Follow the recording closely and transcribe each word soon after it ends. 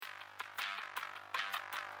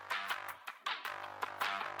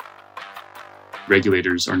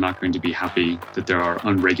regulators are not going to be happy that there are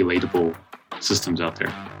unregulatable systems out there.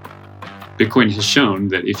 Bitcoin has shown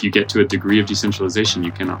that if you get to a degree of decentralization,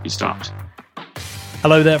 you cannot be stopped.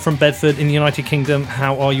 Hello there from Bedford in the United Kingdom.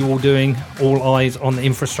 How are you all doing? All eyes on the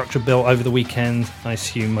infrastructure bill over the weekend. I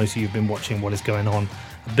assume most of you have been watching what is going on.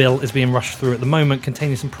 The bill is being rushed through at the moment,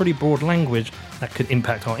 containing some pretty broad language that could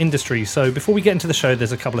impact our industry. So before we get into the show,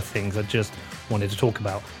 there's a couple of things I just wanted to talk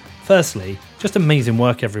about. Firstly, just amazing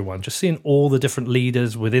work, everyone. Just seeing all the different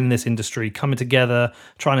leaders within this industry coming together,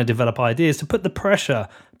 trying to develop ideas to put the pressure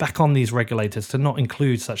back on these regulators to not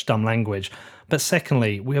include such dumb language. But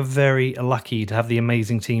secondly, we are very lucky to have the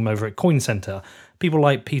amazing team over at Coin Center. People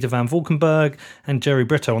like Peter Van Valkenburg and Jerry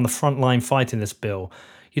Brito on the front line fighting this bill.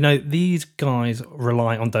 You know, these guys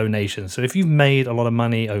rely on donations. So if you've made a lot of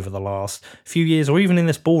money over the last few years or even in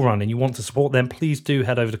this bull run and you want to support them, please do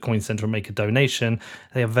head over to Coin Center and make a donation.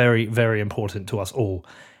 They are very, very important to us all.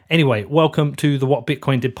 Anyway, welcome to the What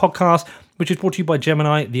Bitcoin Did podcast, which is brought to you by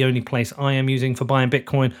Gemini, the only place I am using for buying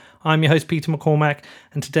Bitcoin. I'm your host, Peter McCormack,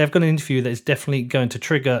 and today I've got an interview that is definitely going to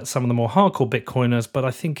trigger some of the more hardcore Bitcoiners, but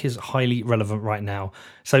I think is highly relevant right now.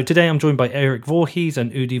 So today I'm joined by Erik Voorhees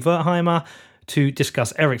and Udi Wertheimer to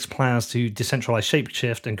discuss Erik's plans to decentralize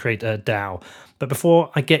Shapeshift and create a DAO. But before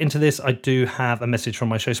I get into this, I do have a message from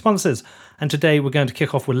my show sponsors. And today we're going to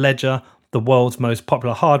kick off with Ledger, the world's most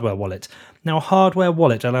popular hardware wallet. Now, a hardware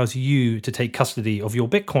wallet allows you to take custody of your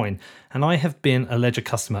Bitcoin. And I have been a Ledger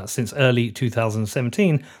customer since early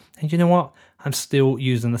 2017. And you know what? I'm still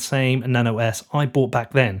using the same Nano S I bought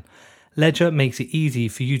back then. Ledger makes it easy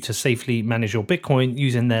for you to safely manage your Bitcoin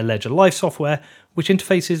using their Ledger Live software, which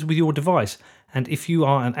interfaces with your device. And if you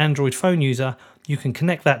are an Android phone user, you can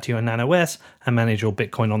connect that to your Nano S and manage your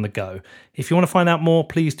Bitcoin on the go. If you want to find out more,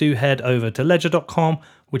 please do head over to ledger.com,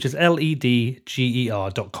 which is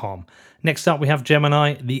ledger.com. Next up, we have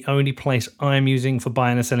Gemini, the only place I am using for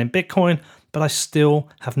buying and selling Bitcoin, but I still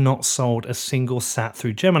have not sold a single sat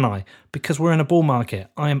through Gemini because we're in a bull market.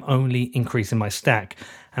 I am only increasing my stack.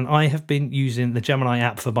 And I have been using the Gemini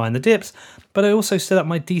app for buying the dips, but I also set up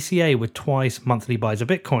my DCA with twice monthly buys of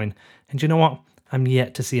Bitcoin. And you know what? I'm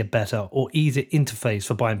yet to see a better or easier interface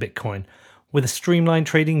for buying Bitcoin. With a streamlined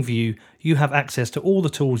trading view, you have access to all the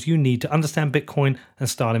tools you need to understand Bitcoin and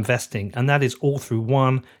start investing. And that is all through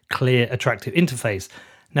one clear, attractive interface.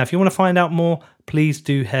 Now, if you want to find out more, please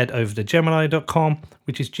do head over to Gemini.com,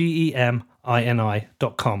 which is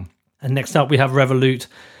GEMINI.com. And next up, we have Revolut.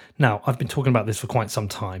 Now, I've been talking about this for quite some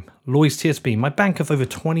time. Lloyds TSB, my bank of over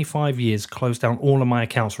 25 years, closed down all of my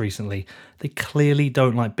accounts recently. They clearly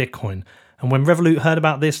don't like Bitcoin. And when Revolut heard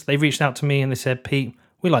about this, they reached out to me and they said, Pete,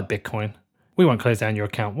 we like Bitcoin. We won't close down your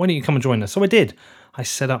account. Why don't you come and join us? So I did. I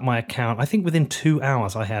set up my account. I think within 2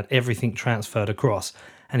 hours, I had everything transferred across.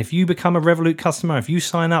 And if you become a Revolut customer, if you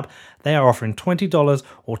sign up, they are offering $20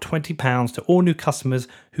 or £20 to all new customers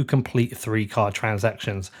who complete 3 card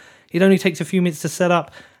transactions. It only takes a few minutes to set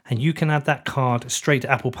up, and you can add that card straight to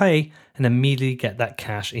Apple Pay and immediately get that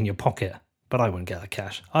cash in your pocket. But I wouldn't get that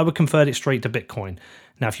cash. I would convert it straight to Bitcoin.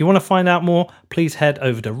 Now, if you want to find out more, please head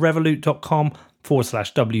over to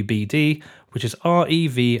revolut.com/WBD, which is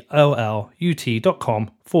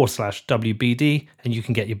revolut.com/WBD, and you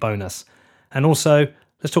can get your bonus. And also,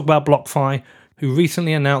 let's talk about BlockFi, who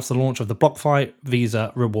recently announced the launch of the BlockFi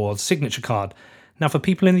Visa Rewards Signature Card. Now, for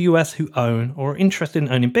people in the US who own or are interested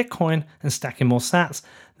in owning Bitcoin and stacking more sats,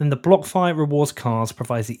 then the BlockFi Rewards Cards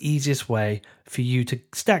provides the easiest way for you to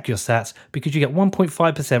stack your sats because you get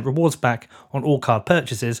 1.5% rewards back on all card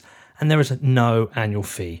purchases, and there is no annual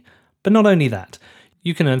fee. But not only that,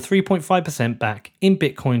 you can earn 3.5% back in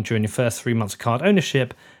Bitcoin during your first 3 months of card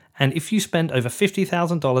ownership, and if you spend over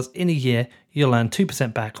 $50,000 in a year, you'll earn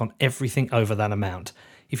 2% back on everything over that amount.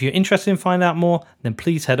 If you're interested in finding out more, then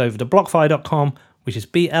please head over to blockfi.com, which is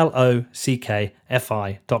blockfi.com.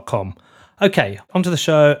 Okay, onto the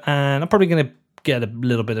show, and I'm probably going to get a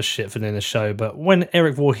little bit of shit for doing this show, but when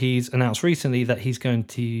Erik Voorhees announced recently that he's going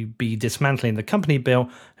to be dismantling the company bill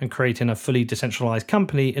and creating a fully decentralized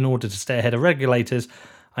company in order to stay ahead of regulators,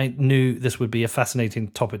 I knew this would be a fascinating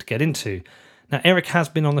topic to get into. Now, Erik has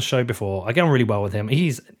been on the show before. I get on really well with him.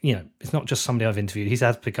 He's, it's not just somebody I've interviewed. He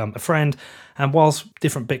has become a friend, and whilst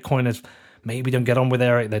different Bitcoiners maybe don't get on with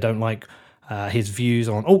Erik, they don't like his views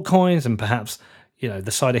on altcoins, and perhaps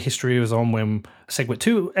the side of history he was on when SegWit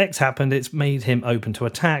 2x happened, it's made him open to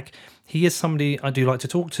attack. He is somebody I do like to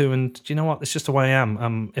talk to, and you know what? It's just the way I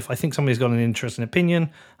am. If I think somebody's got an interesting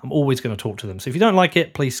opinion, I'm always going to talk to them. So if you don't like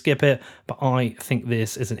it, please skip it. But I think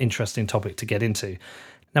this is an interesting topic to get into.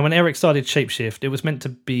 Now, when Erik started Shapeshift, it was meant to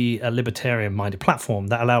be a libertarian-minded platform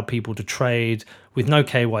that allowed people to trade with no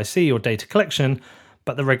KYC or data collection,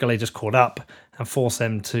 but the regulators caught up and force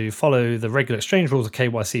them to follow the regular exchange rules of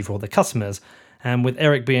KYC for all their customers. And with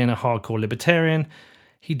Eric being a hardcore libertarian,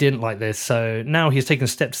 he didn't like this. So now he's taken a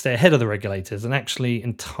step to stay ahead of the regulators and actually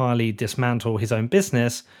entirely dismantle his own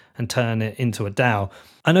business and turn it into a DAO.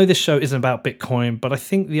 I know this show isn't about Bitcoin, but I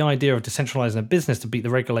think the idea of decentralizing a business to beat the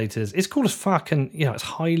regulators is cool as fuck. And, it's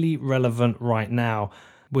highly relevant right now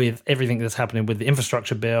with everything that's happening with the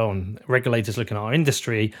infrastructure bill and regulators looking at our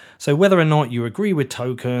industry. So whether or not you agree with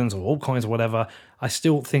tokens or altcoins or whatever, I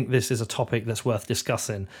still think this is a topic that's worth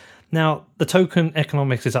discussing. Now, the token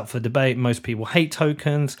economics is up for debate. Most people hate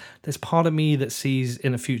tokens. There's part of me that sees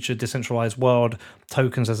in a future decentralized world,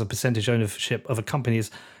 tokens as a percentage ownership of a company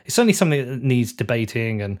is certainly something that needs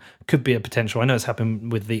debating and could be a potential. I know it's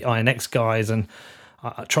happened with the INX guys, and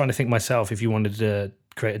trying to think myself, if you wanted to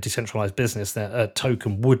create a decentralized business, that a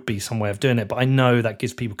token would be some way of doing it. But I know that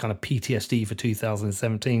gives people kind of PTSD for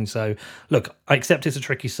 2017. So look, I accept it's a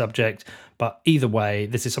tricky subject, but either way,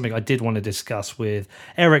 this is something I did want to discuss with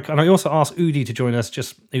Eric. And I also asked Udi to join us,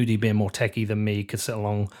 just Udi being more techie than me could sit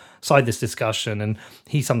alongside this discussion. And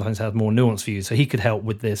he sometimes has more nuanced views, so he could help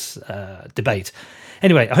with this debate.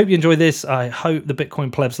 Anyway, I hope you enjoy this. I hope the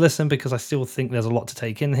Bitcoin plebs listen, because I still think there's a lot to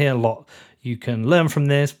take in here, a lot you can learn from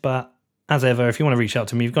this. But as ever, if you want to reach out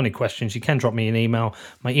to me, if you've got any questions, you can drop me an email.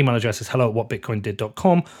 My email address is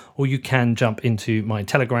hello@whatbitcoindid.com, or you can jump into my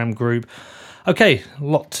Telegram group. Okay, a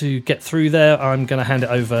lot to get through there. I'm going to hand it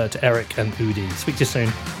over to Eric and Udi. Speak to you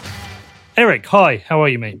soon. Eric, hi. How are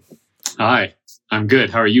you, mate? Hi. I'm good.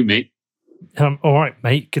 How are you, mate? All right,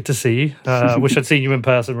 mate. Good to see you. Wish I'd seen you in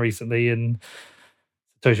person recently in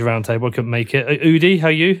Satoshi Roundtable. I couldn't make it. Udi, how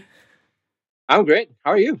are you? I'm great.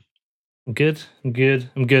 How are you? I'm good.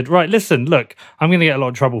 Right, listen, look, I'm going to get a lot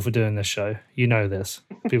of trouble for doing this show. You know this.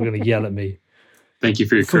 People are going to yell at me. Thank you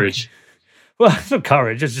for your courage. Well, it's not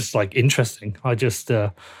courage. It's just like interesting. I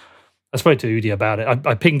spoke to Udi about it.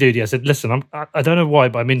 I pinged Udi. I said, listen, I don't know why,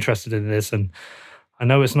 but I'm interested in this. And I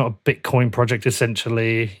know it's not a Bitcoin project,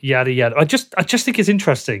 essentially, yada, yada. I just think it's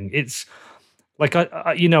interesting. It's like,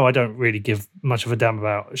 I don't really give much of a damn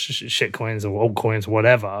about shitcoins or altcoins or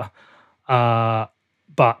whatever.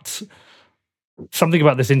 But something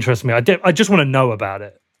about this interests me. I just want to know about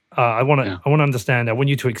it. I want to understand. I want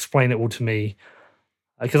you to explain it all to me,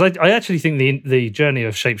 because I actually think the journey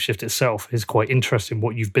of Shapeshift itself is quite interesting.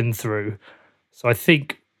 What you've been through, so I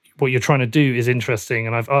think what you're trying to do is interesting.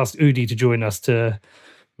 And I've asked Udi to join us to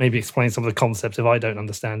maybe explain some of the concepts if I don't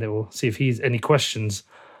understand it, or see if he's any questions.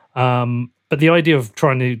 But the idea of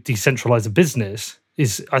trying to decentralize a business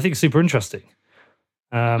is, I think, super interesting.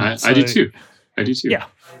 I do too. Yeah.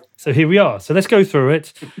 So here we are. So let's go through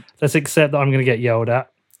it. Let's accept that I'm going to get yelled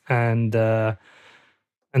at, and then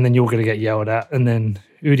you're going to get yelled at, and then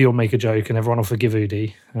Udi will make a joke, and everyone will forgive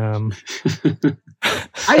Udi.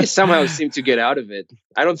 I somehow seem to get out of it.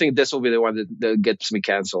 I don't think this will be the one that gets me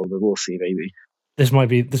canceled, but we'll see. Maybe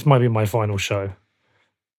this might be my final show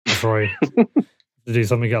before I to do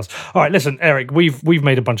something else. All right, listen, Eric, we've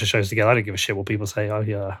made a bunch of shows together. I don't give a shit what people say. Oh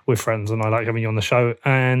yeah, we're friends, and I like having you on the show.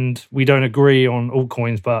 And we don't agree on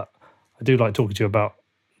altcoins, but I do like talking to you about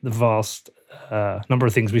the vast number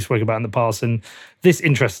of things we spoke about in the past. And this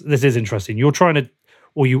is interesting. You're trying to,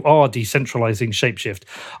 or you are decentralizing Shapeshift.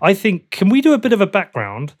 I think, can we do a bit of a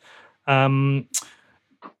background? Shapeshift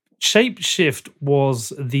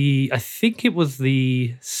was I think it was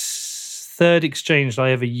the third exchange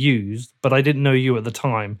I ever used, but I didn't know you at the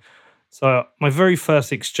time. So my very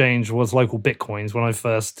first exchange was Local Bitcoins when I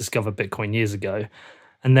first discovered Bitcoin years ago.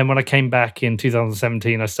 And then when I came back in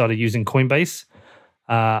 2017, I started using Coinbase.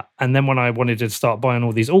 And then when I wanted to start buying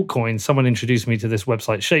all these altcoins, someone introduced me to this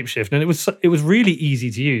website, Shapeshift, and it was really easy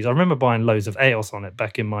to use. I remember buying loads of EOS on it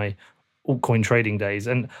back in my altcoin trading days,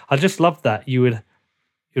 and I just loved that you'd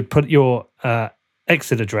put your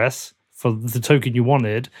exit address for the token you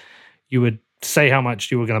wanted. You would say how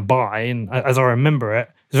much you were going to buy, and as I remember it,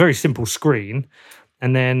 it was a very simple screen.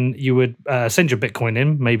 And then you would send your Bitcoin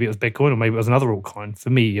in. Maybe it was Bitcoin, or maybe it was another altcoin. For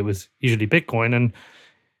me, it was usually Bitcoin, and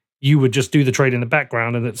you would just do the trade in the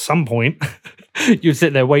background. And at some point, you'd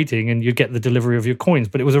sit there waiting, and you'd get the delivery of your coins.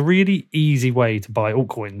 But it was a really easy way to buy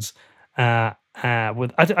altcoins. As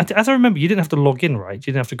I remember, you didn't have to log in, right? You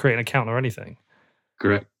didn't have to create an account or anything.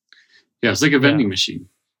 Correct. Yeah, it's like a vending machine.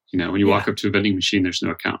 When you walk up to a vending machine, there's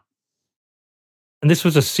no account. And this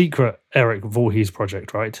was a secret Eric Voorhees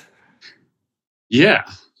project, right? Yeah.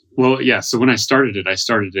 Well, yeah. So when I started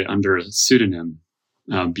it under a pseudonym,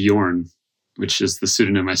 Bjorn, which is the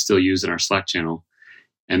pseudonym I still use in our Slack channel.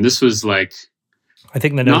 And this was like, I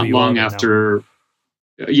think they know not long after.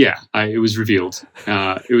 It was revealed.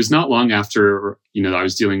 It was not long after I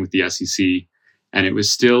was dealing with the SEC, And it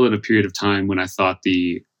was still in a period of time when I thought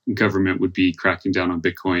the government would be cracking down on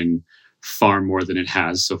Bitcoin far more than it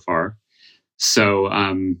has so far. So,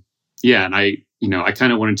 yeah, and I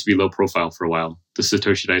kind of wanted to be low profile for a while. The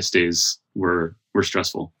Satoshi Dice days were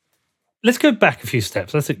stressful. Let's go back a few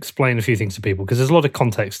steps. Let's explain a few things to people because there's a lot of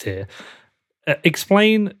context here.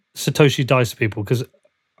 Explain Satoshi Dice to people because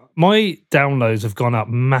my downloads have gone up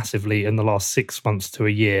massively in the last 6 months to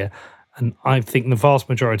a year. And I think the vast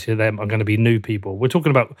majority of them are going to be new people. We're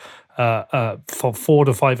talking about for 4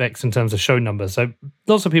 to 5x in terms of show numbers. So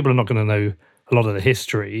lots of people are not going to know a lot of the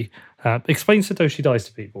history. Explain Satoshi Dice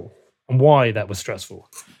to people and why that was stressful.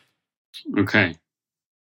 Okay.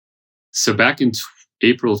 So back in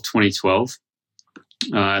April of 2012,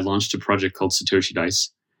 I launched a project called Satoshi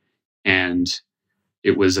Dice. And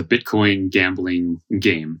it was a Bitcoin gambling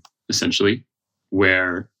game, essentially,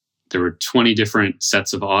 where there were 20 different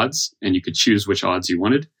sets of odds, and you could choose which odds you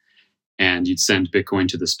wanted, and you'd send Bitcoin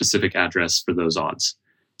to the specific address for those odds.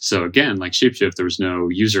 So again, like Shapeshift, there was no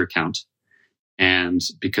user account. And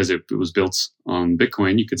because it was built on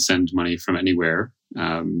Bitcoin, you could send money from anywhere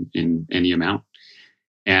in any amount.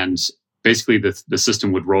 And basically, the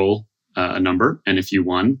system would roll a number, and if you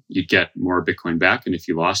won, you'd get more Bitcoin back, and if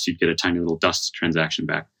you lost, you'd get a tiny little dust transaction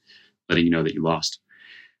back, letting you know that you lost.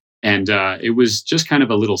 And it was just kind of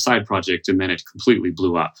a little side project, and then it completely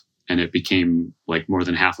blew up, and it became like more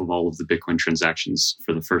than half of all of the Bitcoin transactions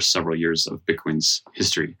for the first several years of Bitcoin's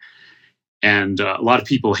history. And a lot of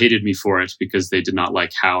people hated me for it because they did not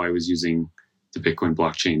like how I was using the Bitcoin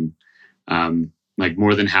blockchain. Like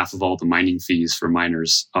more than half of all the mining fees for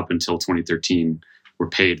miners up until 2013 were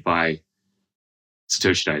paid by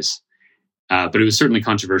Satoshi Dice. But it was certainly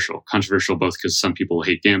controversial. Controversial both because some people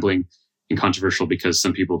hate gambling and controversial because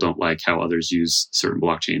some people don't like how others use certain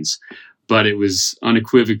blockchains. But it was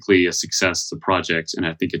unequivocally a success as a project, and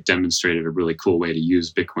I think it demonstrated a really cool way to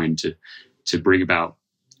use Bitcoin to bring about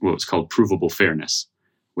what was called provable fairness,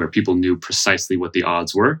 where people knew precisely what the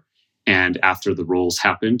odds were. And after the rolls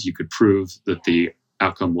happened, you could prove that the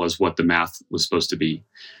outcome was what the math was supposed to be.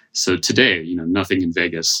 So today, nothing in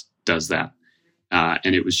Vegas does that.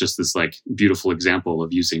 And it was just this like beautiful example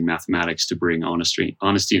of using mathematics to bring honesty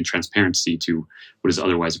and transparency to what is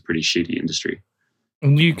otherwise a pretty shady industry.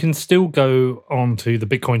 And you can still go onto the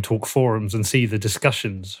Bitcoin Talk forums and see the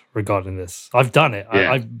discussions regarding this. I've done it.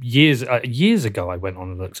 Yeah. Years ago, I went on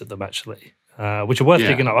and looked at them actually, which are worth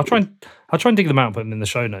digging up. I'll try and dig them out and put them in the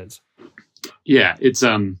show notes. Yeah, it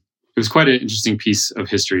was quite an interesting piece of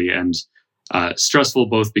history and stressful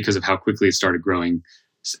both because of how quickly it started growing,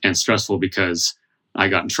 and stressful because I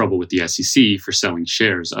got in trouble with the SEC for selling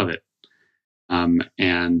shares of it,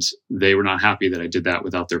 and they were not happy that I did that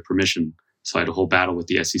without their permission. So I had a whole battle with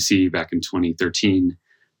the SEC back in 2013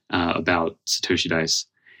 about Satoshi Dice.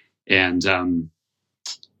 And,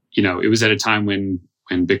 it was at a time when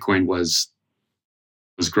Bitcoin was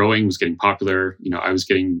growing, was getting popular. I was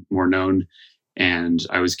getting more known, and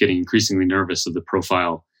I was getting increasingly nervous of the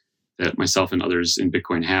profile that myself and others in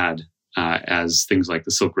Bitcoin had as things like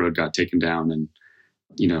the Silk Road got taken down and,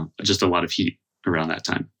 just a lot of heat around that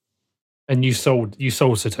time. And you sold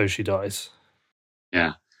Satoshi Dice.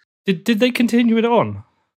 Yeah. Did they continue it on?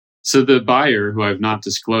 So the buyer, who I've not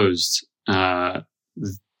disclosed, I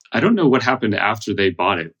don't know what happened after they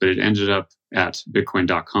bought it, but it ended up at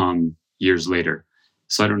Bitcoin.com years later.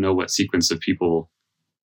 So I don't know what sequence of people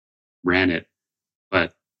ran it,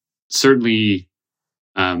 but certainly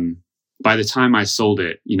by the time I sold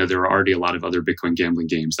it, there were already a lot of other Bitcoin gambling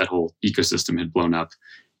games. That whole ecosystem had blown up,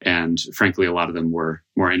 and frankly, a lot of them were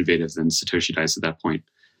more innovative than Satoshi Dice at that point.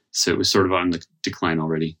 So it was sort of on the decline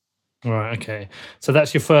already. Right, okay. So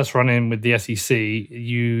that's your first run-in with the SEC.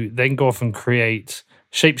 You then go off and create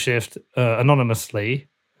Shapeshift anonymously.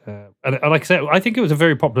 And like I said, I think it was a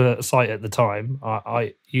very popular site at the time.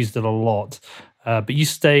 I used it a lot. But you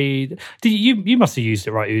stayed... You must have used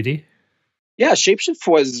it, right, Udi? Yeah, Shapeshift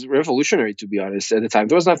was revolutionary, to be honest, at the time.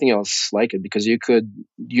 There was nothing else like it because you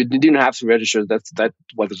didn't have to register. That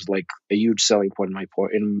was like a huge selling point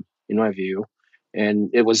in my view. And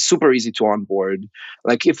it was super easy to onboard.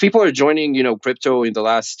 Like if people are joining, crypto in the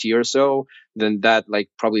last year or so, then that like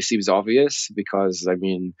probably seems obvious because I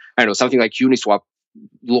don't know, something like Uniswap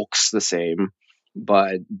looks the same,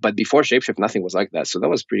 but before Shapeshift, nothing was like that. So that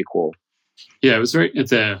was pretty cool. Yeah, it was right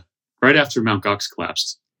after Mt. Gox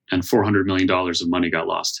collapsed and $400 million of money got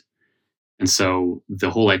lost. And so the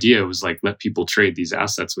whole idea was like, let people trade these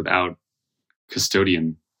assets without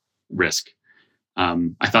custodian risk.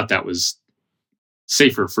 I thought that was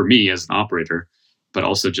safer for me as an operator but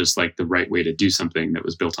also just like the right way to do something that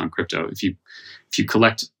was built on crypto. If you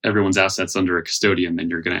collect everyone's assets under a custodian, then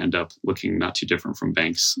you're going to end up looking not too different from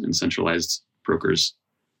banks and centralized brokers.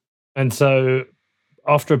 And so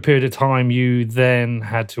after a period of time, you then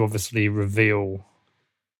had to obviously reveal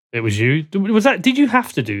it was you. Did you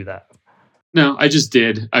have to do that? No, I just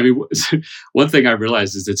did. I mean, one thing I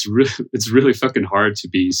realized is it's really fucking hard to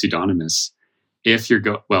be pseudonymous if you're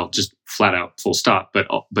just flat out full stop. But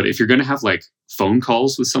if you're going to have like phone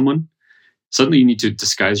calls with someone, suddenly you need to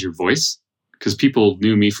disguise your voice, because people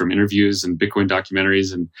knew me from interviews and Bitcoin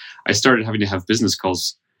documentaries, and I started having to have business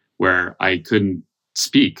calls where I couldn't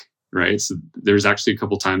speak. Right. So there's actually a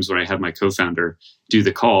couple times where I had my co-founder do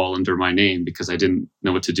the call under my name because I didn't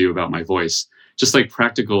know what to do about my voice. Just like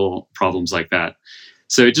practical problems like that.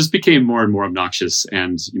 So it just became more and more obnoxious.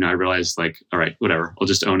 And, I realized like, all right, whatever, I'll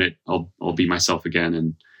just own it. I'll be myself again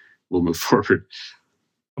and we'll move forward.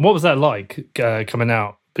 And what was that like coming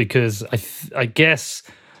out? Because I guess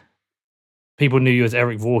people knew you as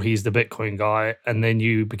Eric Voorhees, the Bitcoin guy, and then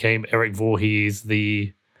you became Eric Voorhees,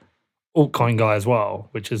 the altcoin guy as well,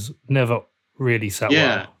 which has never really sat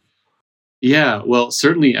well. Yeah. Well,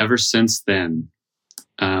 certainly ever since then,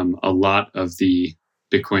 a lot of the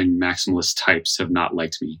Bitcoin maximalist types have not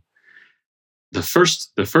liked me. The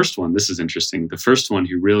first one, this is interesting. The first one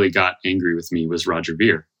who really got angry with me was Roger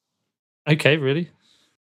Ver. Okay, really?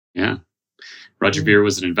 Yeah. Roger Ver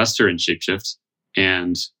was an investor in Shapeshift,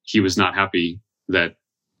 and he was not happy that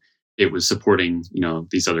it was supporting,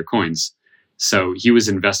 these other coins. So he was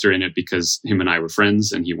an investor in it because him and I were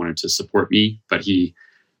friends and he wanted to support me, but he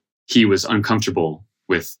was uncomfortable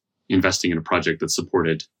with investing in a project that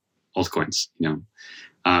supported altcoins,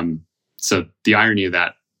 So the irony of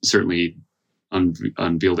that certainly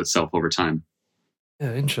unveiled itself over time.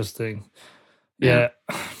 Yeah, interesting. Yeah.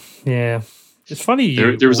 It's funny.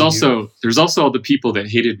 There was also all the people that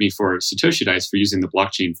hated me for Satoshi Dice for using the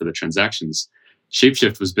blockchain for the transactions.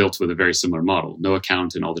 Shapeshift was built with a very similar model. No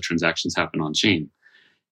account and all the transactions happen on chain.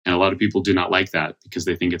 And a lot of people do not like that because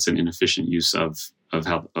they think it's an inefficient use of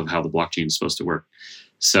how the blockchain is supposed to work.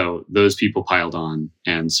 So those people piled on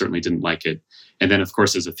and certainly didn't like it. And then, of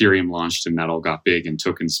course, as Ethereum launched and that all got big and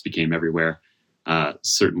tokens became everywhere,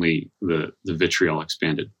 certainly the vitriol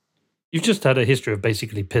expanded. You've just had a history of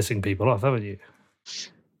basically pissing people off, haven't you?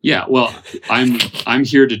 Yeah, well, I'm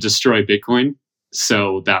here to destroy Bitcoin.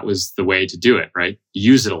 So that was the way to do it, right?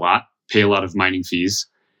 Use it a lot, pay a lot of mining fees,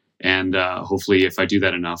 and hopefully if I do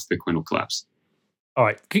that enough, Bitcoin will collapse. All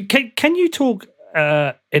right. Can you talk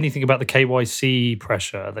anything about the KYC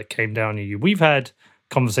pressure that came down on you? We've had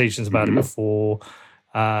conversations about it before.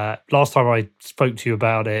 Last time I spoke to you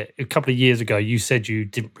about it, a couple of years ago, you said you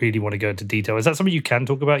didn't really want to go into detail. Is that something you can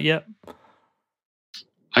talk about yet?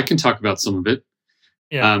 I can talk about some of it.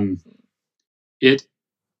 Yeah.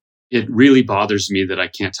 It really bothers me that I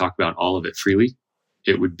can't talk about all of it freely.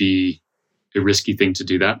 It would be a risky thing to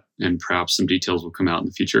do that, and perhaps some details will come out in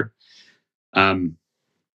the future.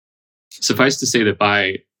 Suffice to say that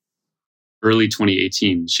by early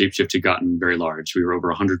 2018, Shapeshift had gotten very large. We were over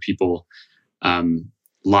 100 people.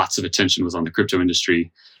 Lots of attention was on the crypto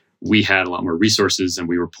industry. We had a lot more resources, and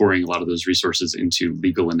we were pouring a lot of those resources into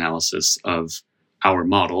legal analysis of our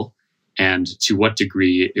model and to what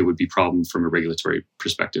degree it would be a problem from a regulatory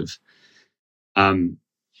perspective.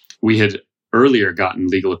 We had earlier gotten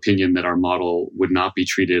legal opinion that our model would not be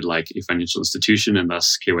treated like a financial institution, and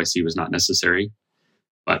thus KYC was not necessary.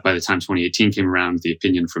 But by the time 2018 came around, the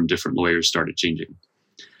opinion from different lawyers started changing.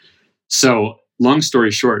 So long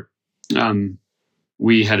story short,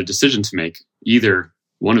 we had a decision to make, either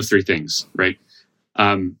one of three things, right?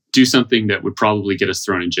 Do something that would probably get us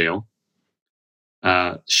thrown in jail,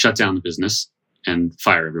 shut down the business and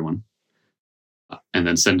fire everyone, and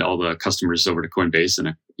then send all the customers over to Coinbase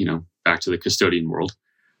and, back to the custodian world,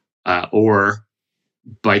 or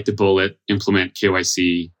bite the bullet, implement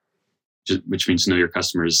KYC, which means know your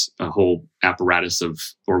customers, a whole apparatus of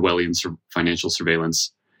Orwellian financial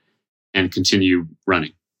surveillance, and continue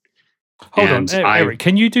running. Hold on, Eric,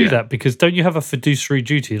 can you do that? Because don't you have a fiduciary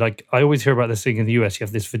duty? Like, I always hear about this thing in the US, you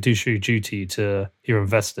have this fiduciary duty to your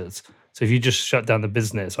investors. So if you just shut down the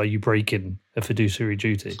business, are you breaking a fiduciary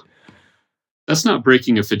duty? That's not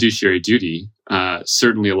breaking a fiduciary duty.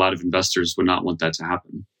 Certainly a lot of investors would not want that to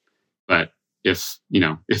happen. But if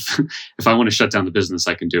I want to shut down the business,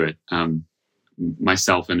 I can do it.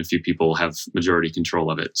 Myself and a few people have majority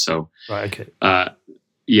control of it. So, right,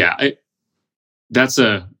 okay. That's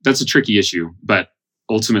a tricky issue, but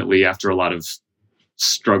ultimately, after a lot of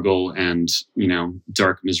struggle and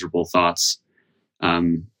dark, miserable thoughts,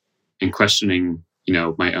 and questioning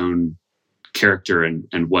my own character and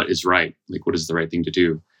what is right, like what is the right thing to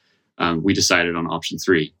do, we decided on option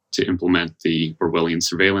 3 to implement the Orwellian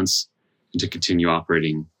surveillance and to continue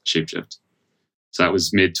operating Shapeshift. So that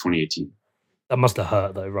was mid 2018. That must have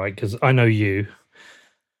hurt though, right? Because I know you.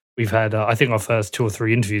 We've had, I think our first 2 or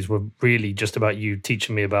 3 interviews were really just about you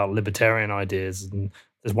teaching me about libertarian ideas. And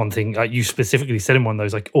there's one thing you specifically said in one of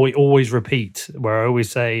those, like, always repeat, where I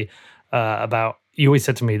always say you always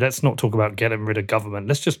said to me, let's not talk about getting rid of government.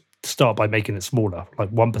 Let's just start by making it smaller,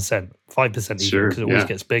 like 1%, 5% even, Sure, because it always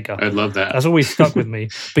gets bigger. I'd love that. That's always stuck with me.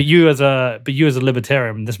 But you as a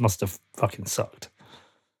libertarian, this must have fucking sucked.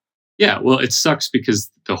 Yeah, well, it sucks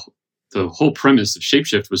because the whole premise of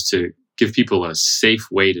Shapeshift was to give people a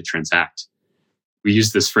safe way to transact. We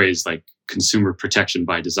used this phrase like consumer protection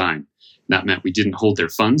by design. That meant we didn't hold their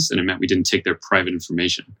funds, and it meant we didn't take their private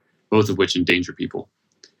information, both of which endanger people.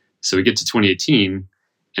 So we get to 2018,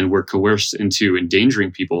 and we're coerced into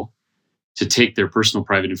endangering people to take their personal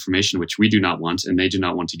private information, which we do not want, and they do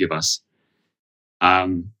not want to give us.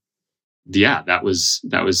 That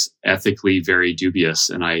was ethically very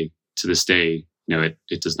dubious, and to this day,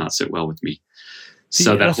 it does not sit well with me.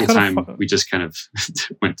 So that whole time, we just kind of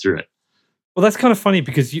went through it. Well, that's kind of funny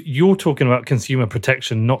because you're talking about consumer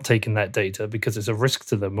protection not taking that data because it's a risk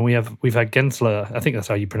to them. And we've had Gensler, I think that's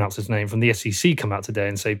how you pronounce his name, from the SEC come out today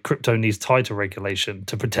and say crypto needs tighter regulation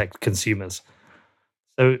to protect consumers.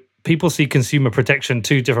 So people see consumer protection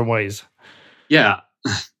 2 different ways. Yeah.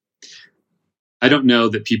 I don't know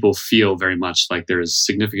that people feel very much like there is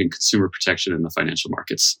significant consumer protection in the financial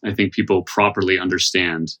markets. I think people properly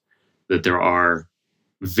understand that there are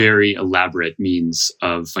very elaborate means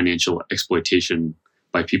of financial exploitation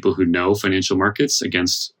by people who know financial markets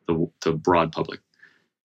against the broad public.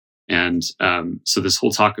 And so this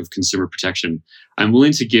whole talk of consumer protection, I'm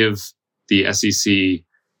willing to give the SEC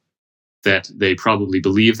that they probably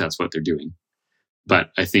believe that's what they're doing.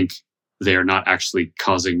 But I think they are not actually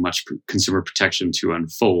causing much consumer protection to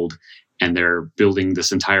unfold. And they're building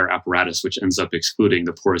this entire apparatus, which ends up excluding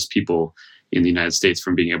the poorest people in the United States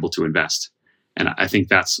from being able to invest. And I think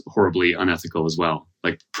that's horribly unethical as well.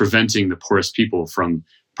 Like preventing the poorest people from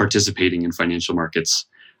participating in financial markets,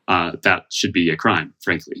 that should be a crime,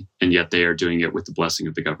 frankly. And yet they are doing it with the blessing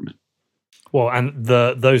of the government. Well, and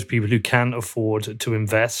those people who can afford to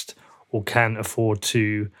invest or can afford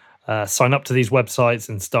to sign up to these websites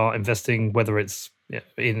and start investing, whether it's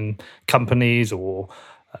in companies or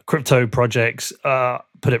crypto projects,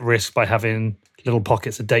 put at risk by having little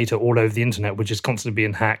pockets of data all over the internet, which is constantly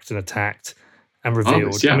being hacked and attacked and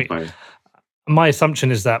revealed. My assumption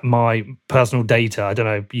is that my personal data, I don't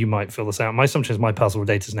know, you might feel this out. My assumption is my personal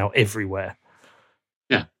data is now everywhere.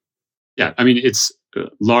 Yeah. I mean, it's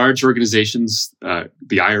large organizations, the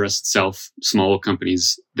IRS itself, small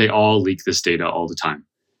companies, they all leak this data all the time.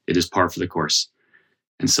 It is par for the course.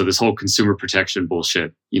 And so this whole consumer protection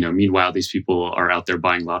bullshit, meanwhile, these people are out there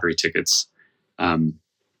buying lottery tickets.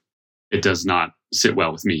 It does not sit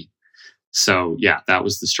well with me. So yeah, that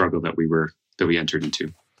was the struggle that we entered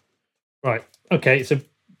into. Right. Okay. So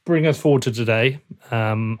bring us forward to today.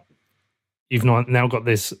 You've now got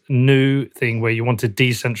this new thing where you want to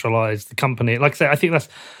decentralize the company. Like I say, I think that's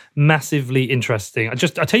massively interesting. I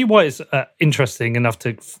tell you why it's interesting enough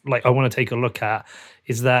to I want to take a look at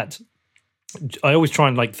is that I always try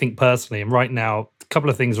and think personally. And right now, a couple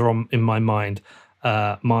of things are in my mind.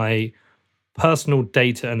 My personal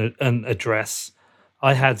data and address.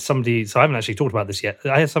 I had somebody, so I haven't actually talked about this yet.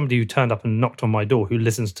 I had somebody who turned up and knocked on my door who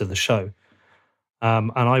listens to the show.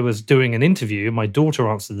 And I was doing an interview. My daughter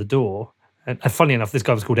answered the door. And funny enough, this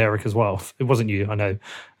guy was called Eric as well. It wasn't you, I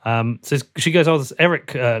know. So she goes, this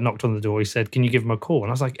Eric knocked on the door. He said, can you give him a call? And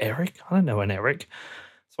I was like, Eric? I don't know an Eric.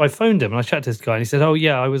 So I phoned him and I chatted to this guy. And he said, oh,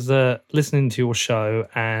 yeah, I was listening to your show.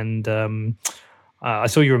 And I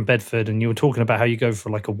saw you were in Bedford and you were talking about how you go for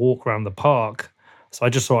a walk around the park. So I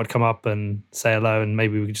just thought I'd come up and say hello and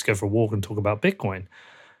maybe we could just go for a walk and talk about Bitcoin.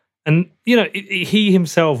 And, he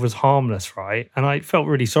himself was harmless, right? And I felt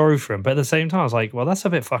really sorry for him. But at the same time, I was like, well, that's a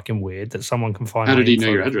bit fucking weird that someone can find How did he know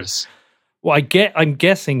your address? Well, I'm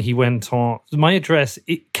guessing he went on... My address,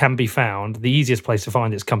 it can be found. The easiest place to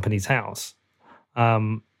find it is Company's House.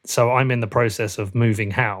 So I'm in the process of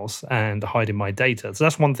moving house and hiding my data. So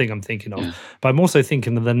that's one thing I'm thinking of. Yeah. But I'm also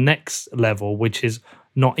thinking of the next level, which is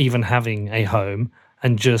not even having a home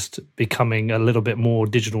and just becoming a little bit more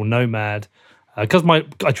digital nomad. Because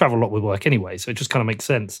I travel a lot with work anyway, so it just kind of makes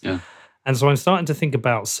sense. Yeah. And so I'm starting to think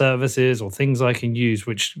about services or things I can use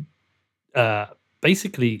which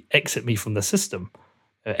basically exit me from the system.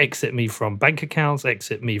 exit me from bank accounts,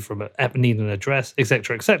 exit me from need an address,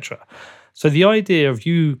 etc., etc. So the idea of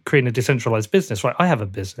you creating a decentralized business, right? I have a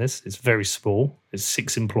business. It's very small. It's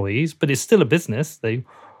 6 employees, but it's still a business. They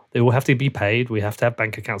all have to be paid. We have to have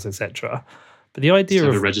bank accounts, etc. But the idea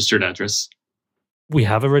of a registered address. We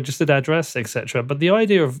have a registered address, etc. But the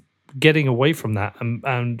idea of getting away from that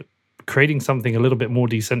and creating something a little bit more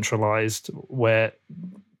decentralized where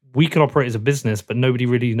we can operate as a business, but nobody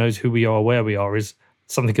really knows who we are, where we are, is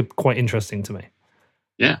something quite interesting to me.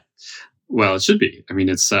 Yeah. Well, it should be. I mean,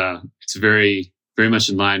 it's very, very much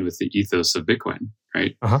in line with the ethos of Bitcoin,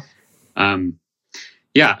 right?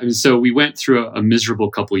 Yeah. I mean, so we went through a miserable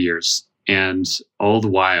couple years, and all the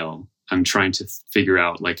while I'm trying to figure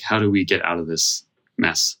out, like, how do we get out of this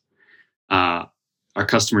mess? Our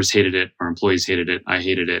customers hated it. Our employees hated it. I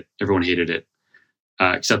hated it. Everyone hated it,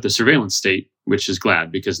 except the surveillance state, which is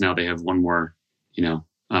glad because now they have one more,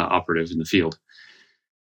 operative in the field.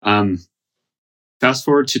 Fast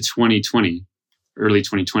forward to 2020, early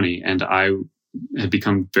 2020, and I had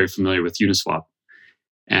become very familiar with Uniswap.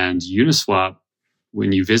 And Uniswap,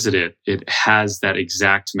 when you visit it, it has that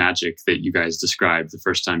exact magic that you guys described the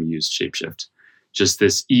first time you used Shapeshift. Just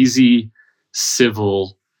this easy,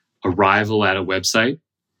 civil arrival at a website.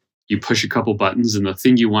 You push a couple buttons and the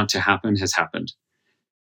thing you want to happen has happened.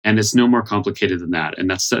 And it's no more complicated than that. And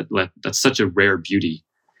that's such a rare beauty.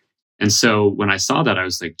 And so when I saw that, I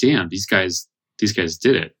was like, damn, these guys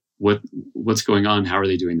did it. What's going on? How are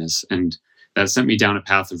they doing this? And that sent me down a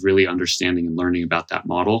path of really understanding and learning about that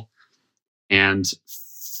model, and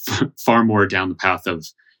far more down the path of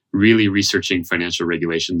really researching financial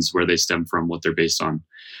regulations, where they stem from, what they're based on.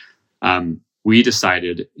 We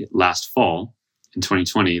decided last fall in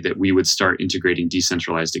 2020 that we would start integrating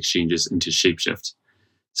decentralized exchanges into Shapeshift.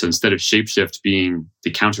 So instead of Shapeshift being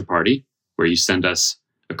the counterparty, where you send us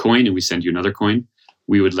a coin and we send you another coin,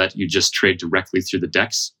 we would let you just trade directly through the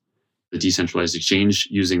DEX, the decentralized exchange,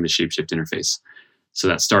 using the Shapeshift interface. So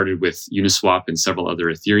that started with Uniswap and several other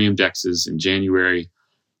Ethereum DEXs in January,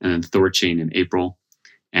 and then Thorchain in April.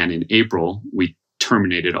 And in April, we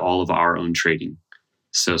terminated all of our own trading.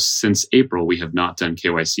 So since April, we have not done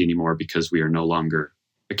KYC anymore because we are no longer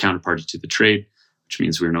a counterparty to the trade, which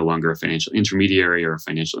means we're no longer a financial intermediary or a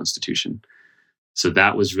financial institution. So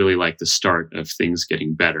that was really like the start of things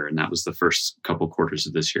getting better. And that was the first couple quarters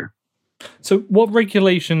of this year. So what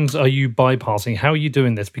regulations are you bypassing? How are you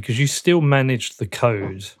doing this? Because you still manage the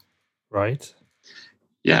code, right?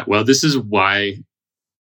 Yeah, well, this is why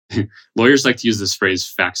lawyers like to use this phrase,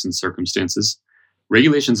 facts and circumstances.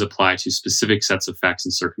 Regulations apply to specific sets of facts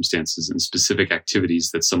and circumstances and specific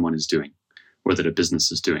activities that someone is doing or that a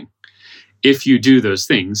business is doing. If you do those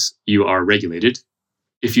things, you are regulated.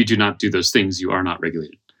 If you do not do those things, you are not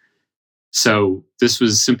regulated. So this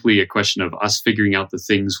was simply a question of us figuring out the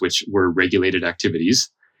things which were regulated activities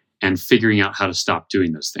and figuring out how to stop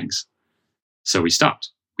doing those things. So we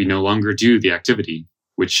stopped. We no longer do the activity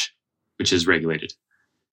which is regulated.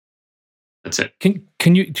 That's it.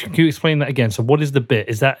 Can you explain that again? So what is the bit?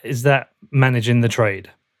 Is that managing the trade?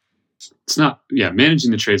 It's not. Yeah,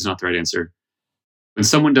 managing the trade is not the right answer. When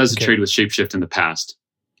someone does a trade with Shapeshift in the past,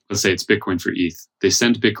 let's say it's Bitcoin for ETH, they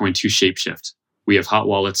send Bitcoin to Shapeshift. We have hot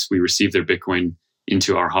wallets. We receive their Bitcoin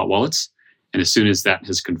into our hot wallets, and as soon as that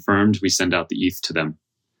has confirmed, we send out the ETH to them.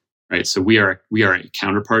 Right. So we are a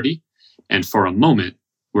counterparty, and for a moment,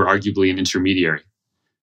 we're arguably an intermediary.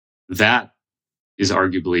 That is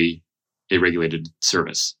arguably a regulated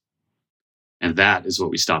service, and that is what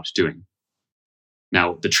we stopped doing.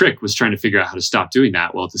 Now, the trick was trying to figure out how to stop doing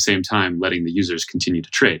that while at the same time letting the users continue to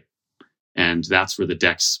trade. And that's where the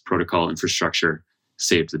DEX protocol infrastructure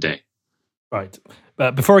saved the day. Right.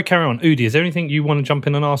 But before I carry on, Udi, is there anything you want to jump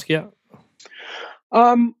in and ask yet?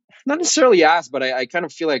 Not necessarily ask, but I kind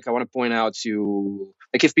of feel like I want to point out to,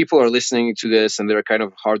 like, if people are listening to this and they're kind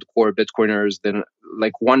of hardcore Bitcoiners, then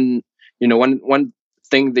like one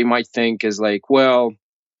thing they might think is like, well,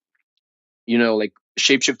 like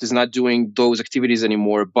Shapeshift is not doing those activities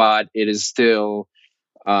anymore, but it is still,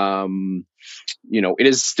 it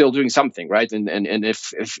is still doing something, right? And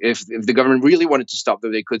if the government really wanted to stop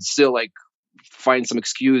them, they could still like find some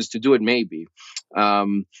excuse to do it, maybe.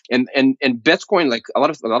 And Bitcoin, like a lot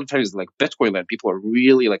of times, like Bitcoin land, people are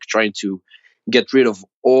really like trying to get rid of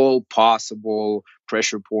all possible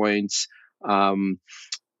pressure points.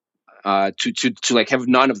 To like have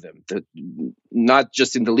none of them, not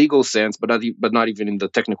just in the legal sense, but not even in the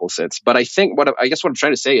technical sense. But I think what I'm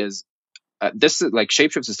trying to say is this is like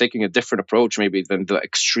Shapeshift is taking a different approach maybe than the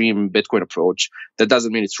extreme Bitcoin approach. That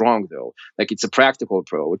doesn't mean it's wrong though. Like it's a practical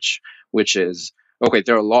approach, which is okay.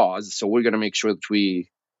 There are laws, so we're going to make sure that we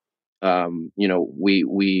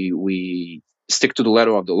we stick to the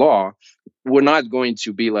letter of the law, we're not going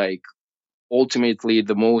to be like ultimately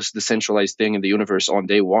the most decentralized thing in the universe on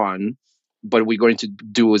day one, but we're going to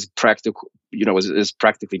do as practical, as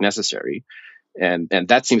practically necessary, and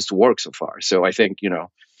that seems to work so far. So I think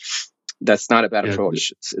that's not a bad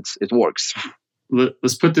approach. It works.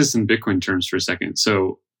 Let's put this in Bitcoin terms for a second.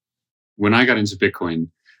 So when I got into Bitcoin,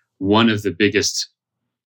 one of the biggest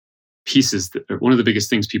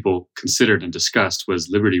things people considered and discussed was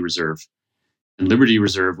Liberty Reserve. And Liberty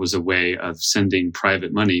Reserve was a way of sending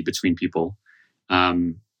private money between people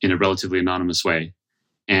in a relatively anonymous way.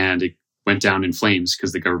 And it went down in flames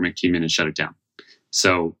because the government came in and shut it down.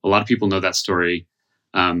 So a lot of people know that story.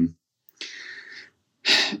 And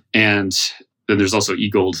then there's also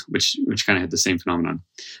eGold, which kind of had the same phenomenon.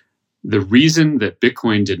 The reason that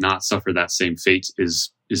Bitcoin did not suffer that same fate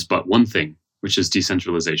is but one thing, which is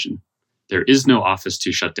decentralization. There is no office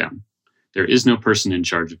to shut down. There is no person in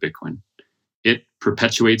charge of Bitcoin. It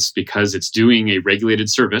perpetuates because it's doing a regulated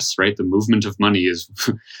service, right? The movement of money is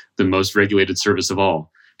the most regulated service of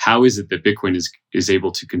all. How is it that Bitcoin is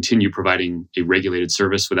able to continue providing a regulated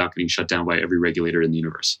service without getting shut down by every regulator in the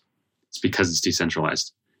universe? It's because it's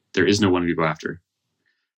decentralized. There is no one to go after.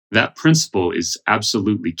 That principle is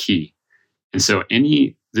absolutely key. And so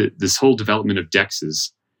this whole development of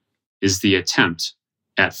DEXs is the attempt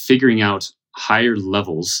at figuring out higher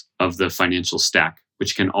levels of the financial stack,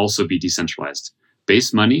 which can also be decentralized.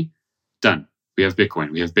 Base money, done. We have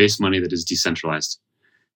Bitcoin. We have base money that is decentralized.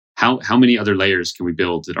 How many other layers can we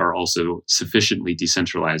build that are also sufficiently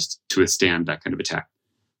decentralized to withstand that kind of attack?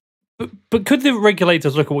 But could the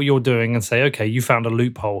regulators look at what you're doing and say, okay, you found a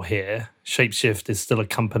loophole here. Shapeshift is still a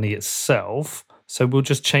company itself, so we'll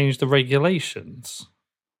just change the regulations?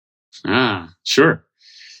 Sure.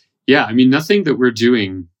 Yeah, I mean, nothing that we're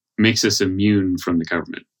doing makes us immune from the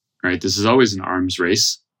government, right? This is always an arms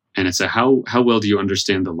race, and it's how well do you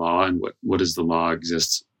understand the law and what does the law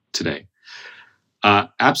exist today?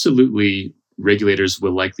 Absolutely, regulators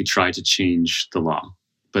will likely try to change the law,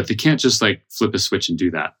 but they can't just like flip a switch and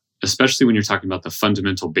do that, especially when you're talking about the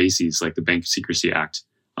fundamental bases like the Bank Secrecy Act,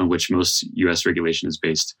 on which most US regulation is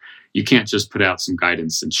based. You can't just put out some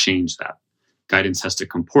guidance and change that. Guidance has to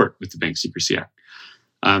comport with the Bank Secrecy Act.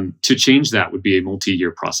 To change that would be a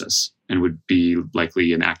multi-year process and would be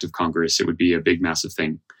likely an act of Congress. It would be a big, massive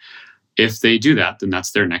thing. If they do that, then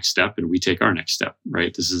that's their next step, and we take our next step,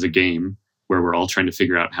 right? This is a game where we're all trying to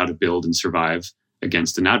figure out how to build and survive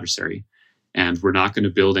against an adversary. And we're not going to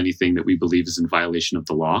build anything that we believe is in violation of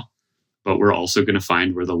the law, but we're also going to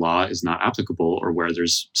find where the law is not applicable or where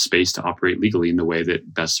there's space to operate legally in the way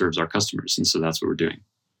that best serves our customers. And so that's what we're doing.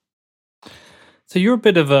 So you're a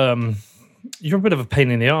bit of a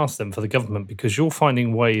pain in the arse then for the government, because you're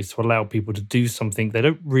finding ways to allow people to do something they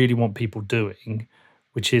don't really want people doing,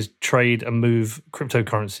 which is trade and move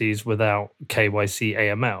cryptocurrencies without KYC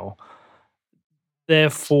AML.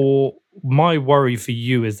 Therefore, my worry for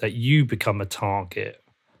you is that you become a target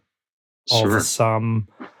of some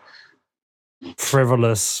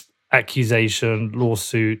frivolous accusation,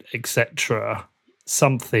 lawsuit, etc.,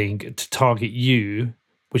 something to target you,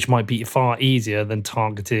 which might be far easier than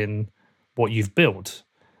targeting what you've built.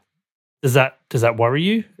 Does that worry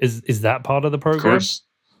you? Is that part of the program?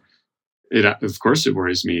 Of course it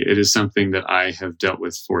worries me. It is something that I have dealt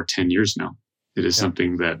with for 10 years now. It is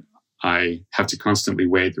something that I have to constantly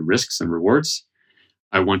weigh the risks and rewards.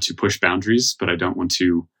 I want to push boundaries, but I don't want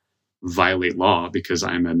to violate law because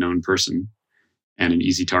I'm a known person and an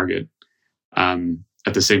easy target.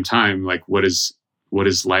 At the same time, like what is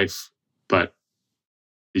life but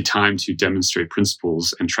the time to demonstrate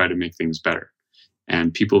principles and try to make things better?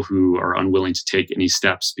 And people who are unwilling to take any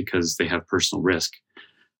steps because they have personal risk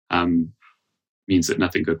means that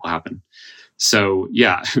nothing good will happen. So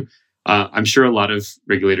yeah, I'm sure a lot of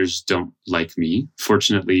regulators don't like me.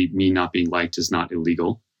 Fortunately, me not being liked is not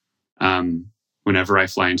illegal. Whenever I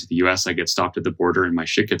fly into the US, I get stopped at the border and my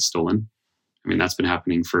shit gets stolen. I mean, that's been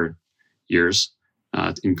happening for years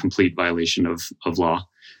in complete violation of law.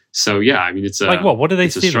 So yeah, I mean, it's like what? What do they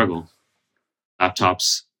steal? It's a struggle.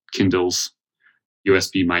 Laptops, Kindles,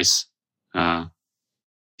 USB mice.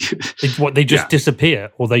 They just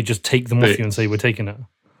disappear, or they just take them off you and say, we're taking it?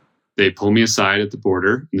 They pull me aside at the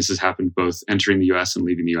border, and this has happened both entering the US and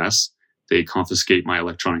leaving the US. They confiscate my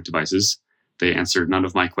electronic devices. They answer none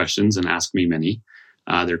of my questions and ask me many.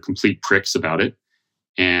 They're complete pricks about it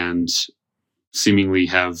and seemingly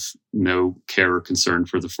have no care or concern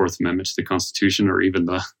for the Fourth Amendment to the Constitution or even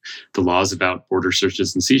the laws about border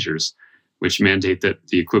searches and seizures, which mandate that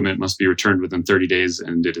the equipment must be returned within 30 days,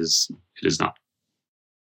 and it is not.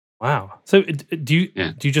 Wow. So do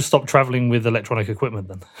you just stop traveling with electronic equipment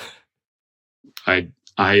then?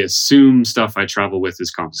 I assume stuff I travel with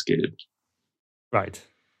is confiscated. Right.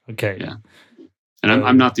 Okay. Yeah. And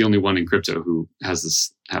I'm not the only one in crypto who has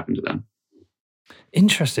this happen to them.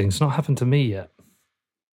 Interesting. It's not happened to me yet.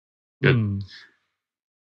 Good.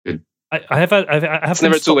 Good. I have. It's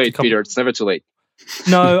never too late, Peter. It's never too late.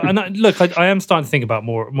 No, and I am starting to think about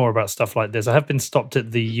more about stuff like this. I have been stopped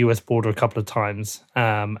at the US border a couple of times,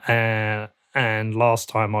 and last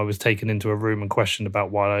time I was taken into a room and questioned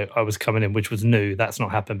about why I was coming in, which was new. That's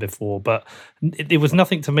not happened before, but it was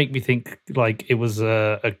nothing to make me think like it was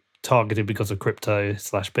a targeted because of crypto /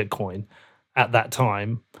 Bitcoin at that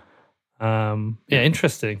time.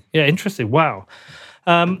 Interesting. Yeah, interesting. Wow.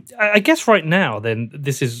 I guess right now, then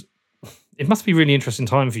it must be really interesting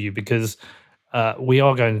time for you because we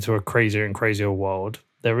are going into a crazier and crazier world.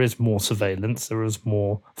 There is more surveillance. There is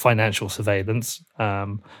more financial surveillance.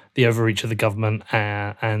 The overreach of the government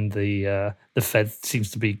and the Fed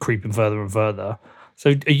seems to be creeping further and further.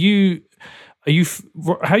 So, how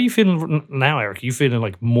are you feeling now, Eric? Are you feeling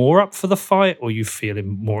like more up for the fight, or are you feeling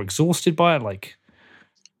more exhausted by it? Like,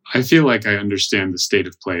 I feel like I understand the state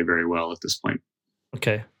of play very well at this point.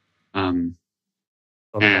 Okay. And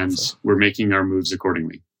we're making our moves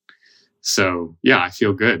accordingly. So yeah, I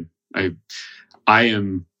feel good. I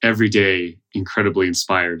am every day incredibly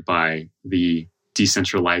inspired by the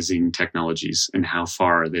decentralizing technologies and how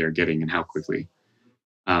far they are getting and how quickly.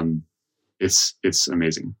 It's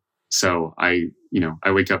amazing. So I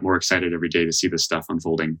wake up more excited every day to see this stuff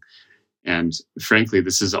unfolding. And frankly,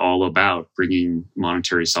 this is all about bringing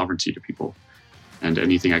monetary sovereignty to people. And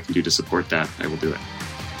anything I can do to support that, I will do it.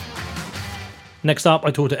 Next up,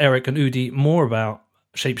 I talked to Eric and Udi more about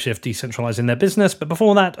Shapeshift decentralizing their business. But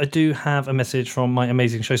before that, I do have a message from my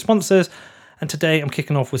amazing show sponsors. And today I'm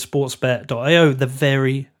kicking off with sportsbet.io, the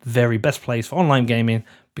very, very best place for online gaming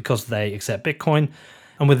because they accept Bitcoin.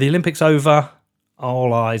 And with the Olympics over,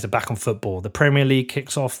 all eyes are back on football. The Premier League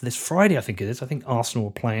kicks off this Friday, I think it is. I think Arsenal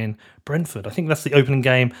are playing Brentford. I think that's the opening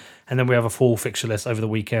game. And then we have a full fixture list over the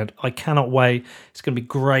weekend. I cannot wait. It's going to be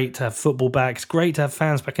great to have football back. It's great to have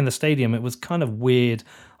fans back in the stadium. It was kind of weird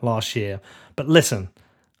last year. But listen,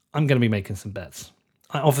 I'm going to be making some bets.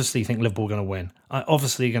 I obviously think Liverpool are going to win. I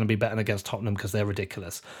obviously going to be betting against Tottenham because they're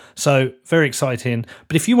ridiculous. So, very exciting.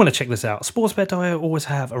 But if you want to check this out, Sportsbet.io always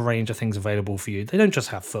have a range of things available for you. They don't just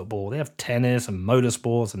have football. They have tennis and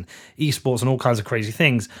motorsports and esports and all kinds of crazy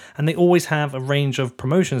things. And they always have a range of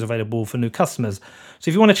promotions available for new customers. So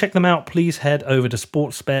if you want to check them out, please head over to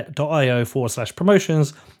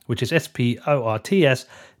sportsbet.io/promotions, which is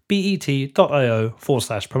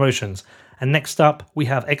sportsbet.io/promotions. And next up, we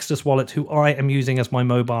have Exodus Wallet, who I am using as my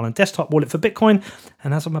mobile and desktop wallet for Bitcoin.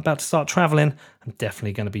 And as I'm about to start traveling, I'm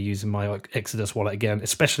definitely going to be using my Exodus Wallet again,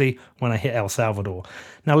 especially when I hit El Salvador.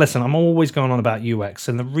 Now, listen, I'm always going on about UX.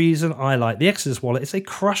 And the reason I like the Exodus Wallet is they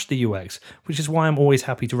crush the UX, which is why I'm always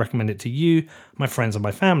happy to recommend it to you, my friends, and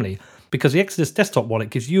my family. Because the Exodus Desktop Wallet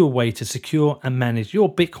gives you a way to secure and manage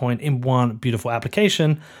your Bitcoin in one beautiful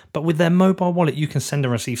application. But with their mobile wallet, you can send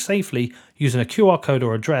and receive safely using a QR code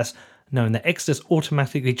or address, knowing that Exodus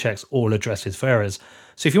automatically checks all addresses for errors.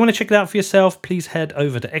 So if you want to check it out for yourself, please head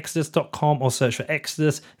over to exodus.com or search for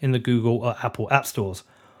Exodus in the Google or Apple app stores.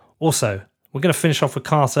 Also, we're going to finish off with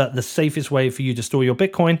Casa, the safest way for you to store your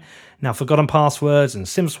Bitcoin. Now, forgotten passwords and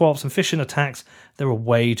SIM swaps and phishing attacks, there are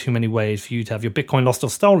way too many ways for you to have your Bitcoin lost or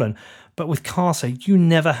stolen. But with Casa, you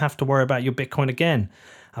never have to worry about your Bitcoin again.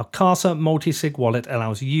 Our Casa multi-sig wallet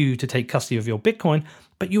allows you to take custody of your Bitcoin,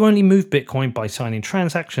 but you only move Bitcoin by signing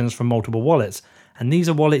transactions from multiple wallets. And these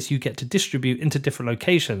are wallets you get to distribute into different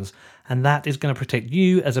locations. And that is going to protect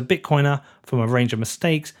you as a Bitcoiner from a range of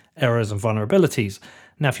mistakes, errors, and vulnerabilities.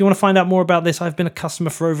 Now, if you want to find out more about this, I've been a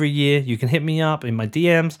customer for over a year. You can hit me up in my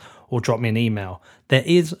DMs or drop me an email. There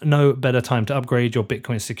is no better time to upgrade your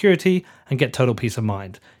Bitcoin security and get total peace of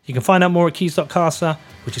mind. You can find out more at keys.casa,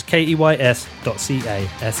 which is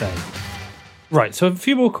keys.casa. Right, so a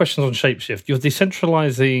few more questions on Shapeshift. You're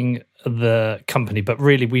decentralizing the company, but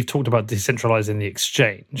really we've talked about decentralizing the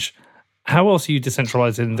exchange. How else are you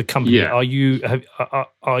decentralizing the company? Yeah. Are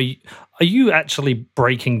you actually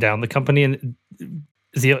breaking down the company? And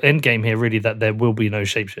is the end game here really that there will be no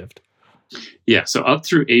Shapeshift? Yeah, so up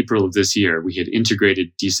through April of this year, we had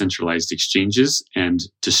integrated decentralized exchanges and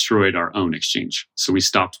destroyed our own exchange. So we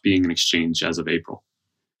stopped being an exchange as of April.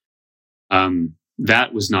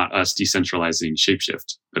 That was not us decentralizing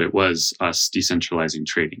Shapeshift, but it was us decentralizing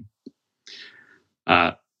trading.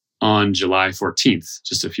 On July 14th,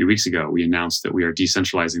 just a few weeks ago, we announced that we are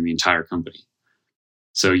decentralizing the entire company.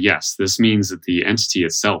 So yes, this means that the entity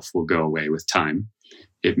itself will go away with time,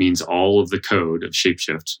 It means all of the code of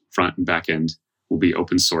Shapeshift, front and back end, will be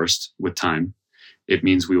open sourced with time. It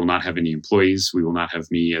means we will not have any employees. We will not have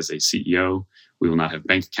me as a CEO. We will not have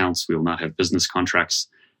bank accounts. We will not have business contracts.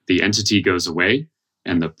 The entity goes away,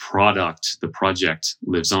 and the project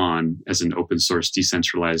lives on as an open source,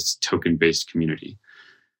 decentralized, token-based community.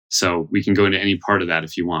 So we can go into any part of that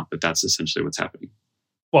if you want, but that's essentially what's happening.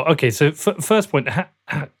 Well, okay, so first point,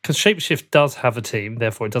 because Shapeshift does have a team,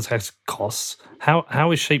 therefore it does have costs.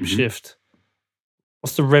 How is Shapeshift,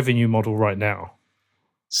 what's the revenue model right now?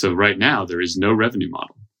 So right now, there is no revenue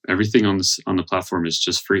model. Everything on the platform is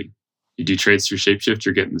just free. You do trades through Shapeshift,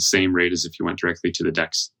 you're getting the same rate as if you went directly to the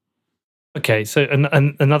DEX. Okay, so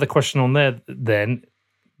another question on there then,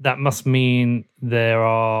 that must mean there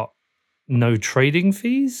are no trading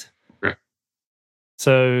fees? Correct.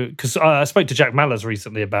 So, because I spoke to Jack Mallers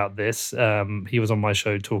recently about this. He was on my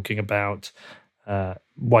show talking about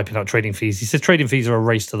wiping out trading fees. He said trading fees are a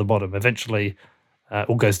race to the bottom. Eventually,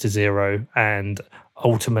 all goes to zero, and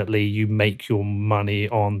ultimately you make your money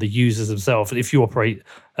on the users themselves. If you operate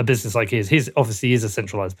a business like his obviously is a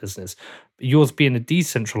centralized business, but yours being a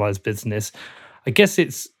decentralized business, I guess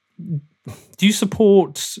it's, do you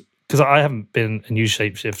support, because I haven't been and used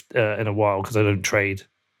Shapeshift in a while because I don't trade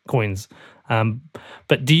coins,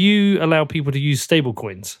 but do you allow people to use stable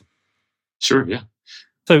coins? Sure, yeah.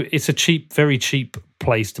 So it's a very cheap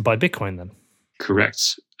place to buy Bitcoin then?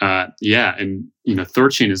 Correct. Yeah, and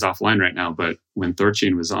Thorchain is offline right now, but when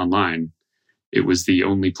Thorchain was online, it was the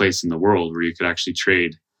only place in the world where you could actually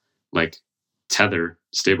trade like Tether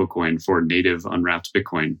stablecoin for native unwrapped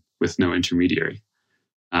Bitcoin with no intermediary.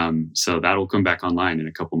 So that'll come back online in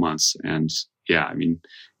a couple months. And yeah, I mean,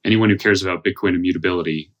 anyone who cares about Bitcoin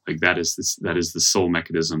immutability, like that is the sole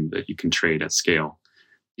mechanism that you can trade at scale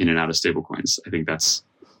in and out of stablecoins. I think that's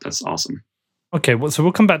awesome. Okay, well, so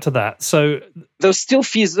we'll come back to that. So there's still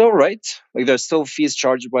fees though, right? Like there's still fees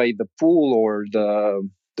charged by the pool or the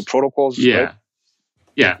protocols. Yeah, right?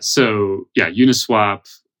 Yeah. So yeah, Uniswap,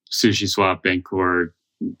 SushiSwap, Bancor,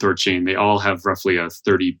 Thorchain, they all have roughly a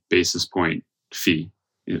 30 basis point fee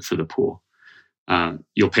for the pool.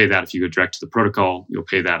 You'll pay that if you go direct to the protocol. You'll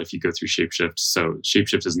pay that if you go through Shapeshift. So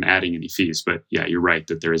Shapeshift isn't adding any fees, but yeah, you're right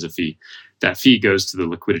that there is a fee. That fee goes to the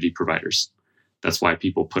liquidity providers. That's why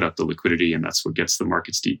people put up the liquidity, and that's what gets the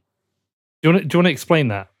markets deep. Do you want to explain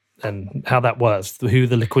that and how that works? Who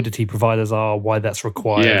the liquidity providers are, why that's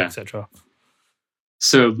required, etc.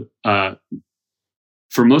 So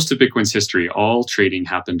for most of Bitcoin's history, all trading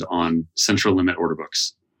happened on central limit order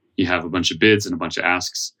books. You have a bunch of bids and a bunch of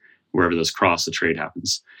asks. Wherever those cross, the trade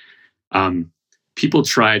happens. People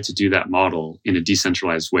tried to do that model in a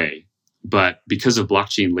decentralized way, but because of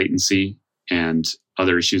blockchain latency and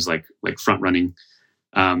other issues like front running,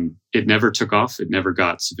 it never took off. It never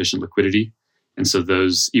got sufficient liquidity. And so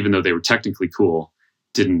those, even though they were technically cool,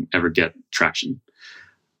 didn't ever get traction.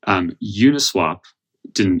 Uniswap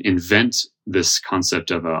didn't invent this concept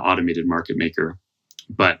of an automated market maker,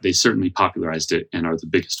 but they certainly popularized it and are the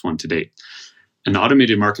biggest one to date. An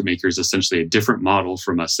automated market maker is essentially a different model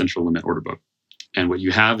from a central limit order book. And what you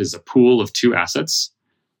have is a pool of two assets,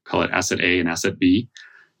 call it asset A and asset B.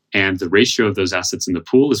 And the ratio of those assets in the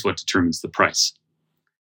pool is what determines the price.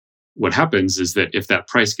 What happens is that if that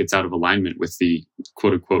price gets out of alignment with the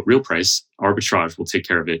quote unquote real price, arbitrage will take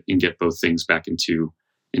care of it and get both things back into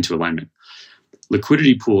alignment.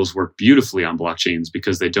 Liquidity pools work beautifully on blockchains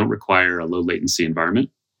because they don't require a low latency environment.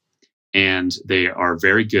 And they are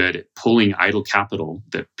very good at pulling idle capital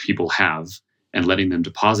that people have and letting them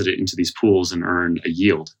deposit it into these pools and earn a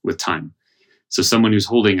yield with time. So someone who's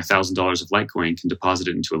holding $1,000 of Litecoin can deposit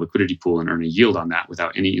it into a liquidity pool and earn a yield on that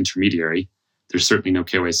without any intermediary. There's certainly no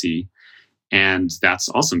KYC. And that's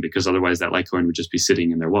awesome because otherwise that Litecoin would just be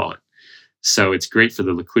sitting in their wallet. So it's great for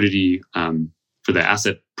the liquidity for the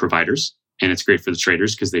asset providers. And it's great for the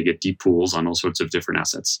traders because they get deep pools on all sorts of different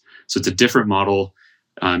assets. So it's a different model.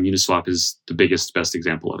 Uniswap is the best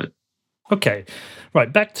example of it. Okay,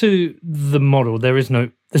 right. Back to the model. There's no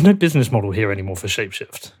business model here anymore for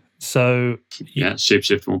Shapeshift. So yeah,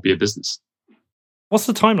 Shapeshift won't be a business. What's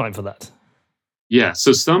the timeline for that? Yeah,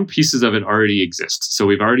 so some pieces of it already exist. So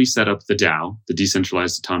we've already set up the DAO, the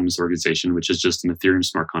Decentralized Autonomous Organization, which is just an Ethereum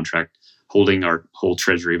smart contract holding our whole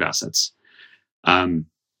treasury of assets.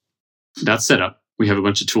 That's set up. We have a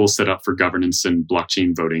bunch of tools set up for governance and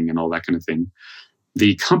blockchain voting and all that kind of thing.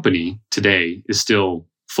 The company today is still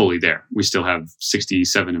fully there. We still have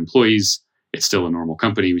 67 employees. It's still a normal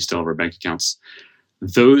company. We still have our bank accounts.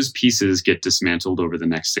 Those pieces get dismantled over the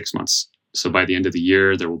next 6 months. So by the end of the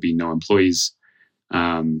year, there will be no employees.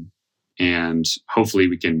 And hopefully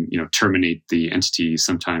we can, terminate the entity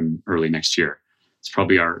sometime early next year. It's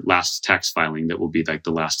probably our last tax filing that will be like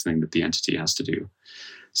the last thing that the entity has to do.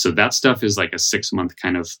 So that stuff is like a 6-month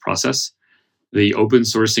kind of process. The open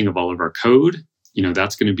sourcing of all of our code,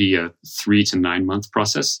 that's going to be a 3 to 9 month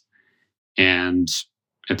process. And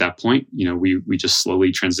at that point, we just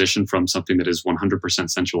slowly transition from something that is 100%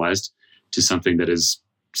 centralized to something that is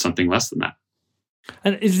something less than that.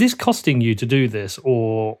 And is this costing you to do this,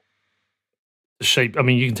 or Shape? I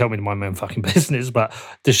mean, you can tell me to mind my own fucking business, but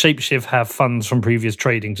does Shapeshift have funds from previous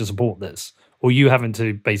trading to support this, or you having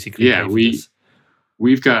to basically? Yeah,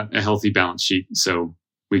 we've got a healthy balance sheet, so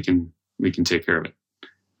we can take care of it.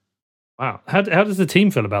 Wow. How does the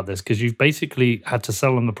team feel about this? Because you've basically had to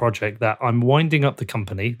sell on the project that I'm winding up the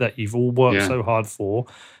company that you've all worked so hard for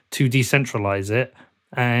to decentralize it.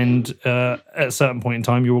 And at a certain point in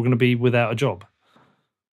time, you're all going to be without a job.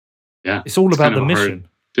 Yeah. It's all about the mission.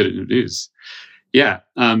 Bit of news. Yeah.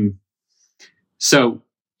 So,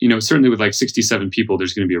 certainly with like 67 people,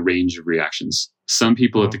 there's going to be a range of reactions. Some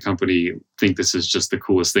people at the company think this is just the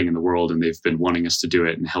coolest thing in the world, and they've been wanting us to do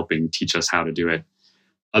it and helping teach us how to do it.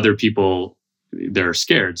 Other people, they're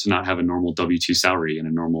scared to not have a normal W-2 salary and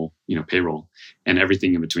a normal, payroll and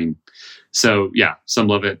everything in between. So yeah, some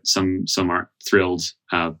love it, some aren't thrilled.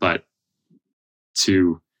 But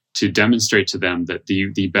to demonstrate to them that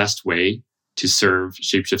the best way to serve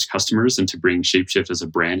Shapeshift's customers and to bring Shapeshift as a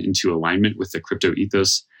brand into alignment with the crypto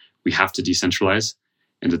ethos, we have to decentralize,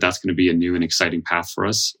 and that's going to be a new and exciting path for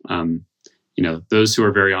us. Those who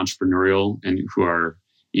are very entrepreneurial and who are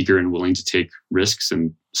eager and willing to take risks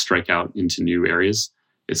and strike out into new areas,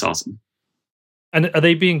 it's awesome. And are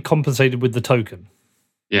they being compensated with the token?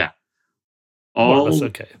 Yeah. That's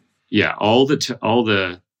okay. Yeah, all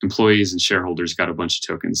the employees and shareholders got a bunch of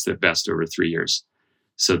tokens that vest over 3 years.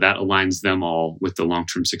 So that aligns them all with the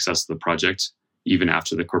long-term success of the project, even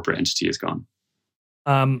after the corporate entity is gone.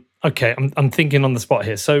 Okay, I'm thinking on the spot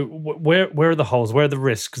here. So where are the holes? Where are the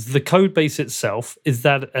risks? The code base itself, is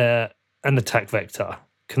that an attack vector?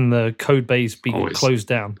 Can the code base be closed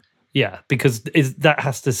down? Yeah, because that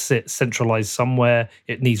has to sit centralized somewhere.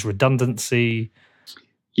 It needs redundancy.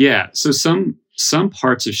 Yeah, so some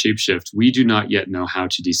parts of Shapeshift, we do not yet know how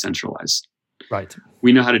to decentralize. Right.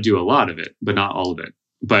 We know how to do a lot of it, but not all of it.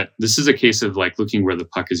 But this is a case of like looking where the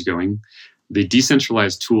puck is going. The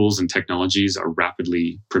decentralized tools and technologies are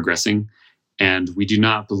rapidly progressing, and we do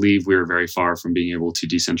not believe we're very far from being able to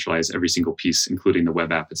decentralize every single piece, including the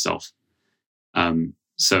web app itself.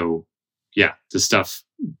 So yeah, this stuff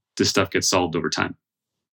gets solved over time.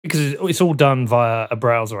 Because it's all done via a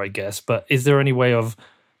browser, I guess. But is there any way of,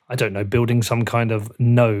 I don't know, building some kind of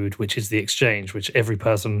node, which is the exchange, which every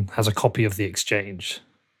person has a copy of the exchange?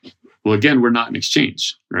 Well, again, we're not an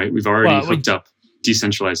exchange, right? We've already hooked up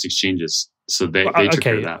decentralized exchanges. So they took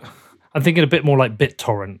care of that. I'm thinking a bit more like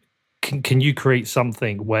BitTorrent. Can you create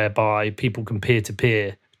something whereby people can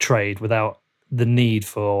peer-to-peer trade without the need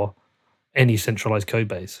for any centralized code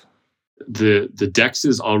base? The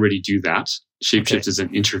DEXs already do that. Shapeshift is an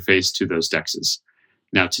interface to those DEXs.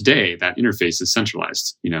 Now, today, that interface is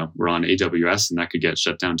centralized. We're on AWS, and that could get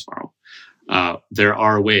shut down tomorrow. There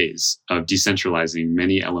are ways of decentralizing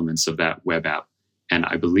many elements of that web app. And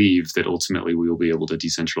I believe that ultimately we will be able to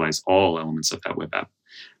decentralize all elements of that web app.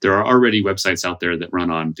 There are already websites out there that run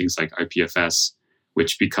on things like IPFS,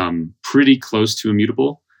 which become pretty close to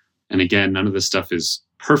immutable. And again, none of this stuff is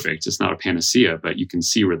perfect. It's not a panacea, but you can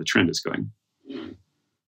see where the trend is going.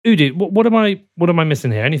 Udi, what am I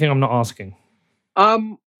missing here? Anything I'm not asking?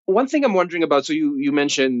 One thing I'm wondering about. So you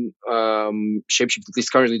mentioned Shapeshift at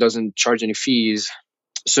least currently doesn't charge any fees.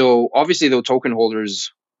 So obviously, the token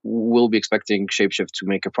holders will be expecting Shapeshift to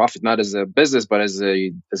make a profit, not as a business, but as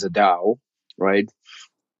a DAO, right?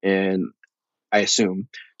 And I assume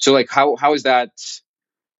so. Like, how is that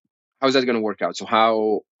going to work out? So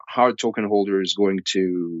how are token holders going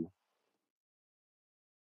to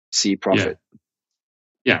see profit?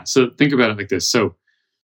 Yeah. So think about it like this. So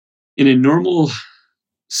in a normal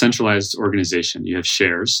centralized organization, you have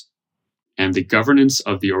shares, and the governance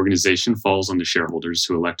of the organization falls on the shareholders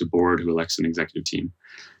who elect a board, who elects an executive team.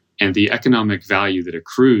 And the economic value that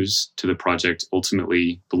accrues to the project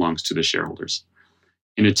ultimately belongs to the shareholders.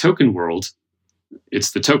 In a token world,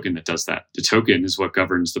 it's the token that does that. The token is what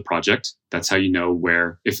governs the project. That's how you know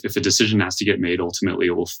where, if a decision has to get made, ultimately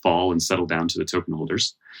it will fall and settle down to the token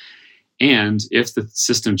holders. And if the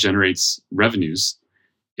system generates revenues,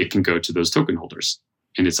 it can go to those token holders.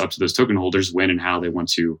 And it's up to those token holders when and how they want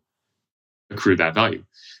to accrue that value.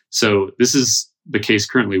 So this is the case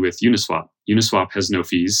currently with Uniswap. Uniswap has no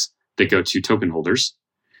fees that go to token holders.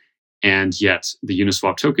 And yet the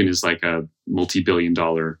Uniswap token is like a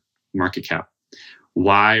multi-billion-dollar market cap.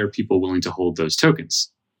 why are people willing to hold those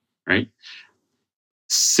tokens, right?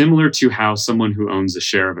 Similar to how someone who owns a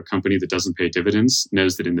share of a company that doesn't pay dividends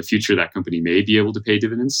knows that in the future that company may be able to pay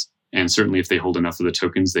dividends, and certainly if they hold enough of the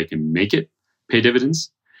tokens, they can make it pay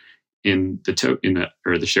dividends in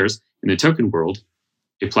the shares. In the token world,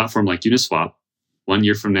 a platform like Uniswap, 1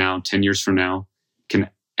 year from now, 10 years from now, can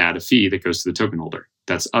add a fee that goes to the token holder.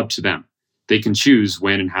 That's up to them. They can choose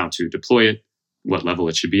when and how to deploy it, what level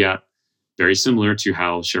it should be at. Very similar to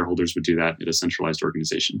how shareholders would do that at a centralized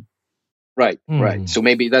organization. Right. So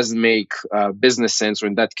maybe it doesn't make business sense, or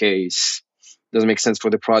in that case, it doesn't make sense for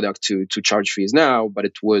the product to charge fees now, but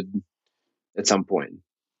it would at some point.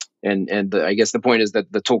 And I guess the point is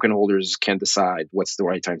that the token holders can decide what's the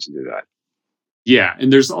right time to do that. Yeah,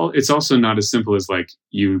 and it's also not as simple as like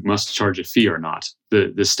you must charge a fee or not.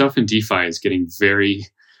 The stuff in DeFi is getting very,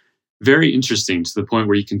 very interesting to the point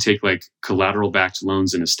where you can take like collateral backed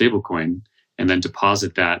loans in a stablecoin and then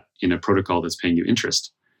deposit that in a protocol that's paying you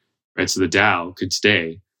interest. Right? So the DAO could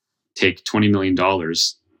today take $20 million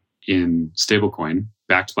in stablecoin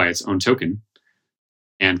backed by its own token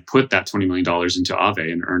and put that $20 million into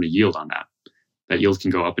Aave and earn a yield on that. That yield can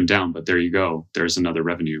go up and down, but there you go. There's another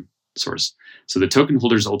revenue source. So the token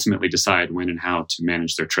holders ultimately decide when and how to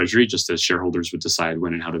manage their treasury, just as shareholders would decide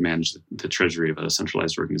when and how to manage the treasury of a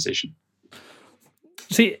centralized organization.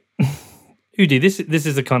 See, Udi, this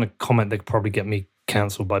is the kind of comment that could probably get me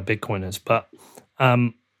cancelled by Bitcoiners, but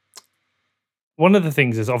one of the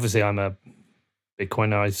things is obviously I'm a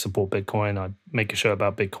Bitcoiner. I support Bitcoin. I make a show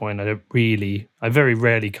about Bitcoin. I very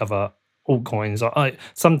rarely cover altcoins. I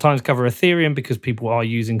sometimes cover Ethereum because people are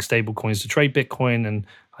using stable coins to trade Bitcoin, and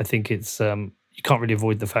I think it's you can't really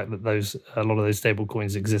avoid the fact that a lot of those stable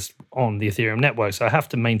coins exist on the Ethereum network. So I have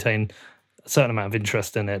to maintain a certain amount of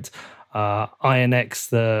interest in it. INX,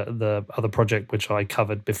 the other project which I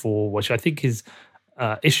covered before, which I think is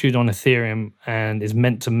issued on Ethereum and is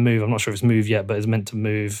meant to move. I'm not sure if it's moved yet, but is meant to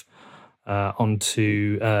move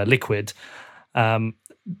onto Liquid.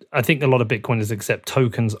 I think a lot of Bitcoiners accept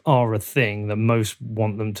tokens are a thing, that most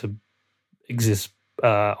want them to exist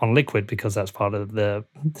on Liquid because that's part of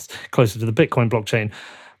closer to the Bitcoin blockchain.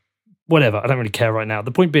 Whatever, I don't really care right now.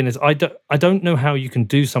 The point being is I don't know how you can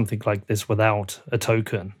do something like this without a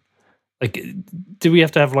token. Like, do we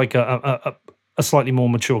have to have like a slightly more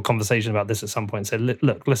mature conversation about this at some point? Say,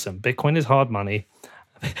 look, listen, Bitcoin is hard money.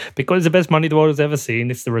 Bitcoin is the best money the world has ever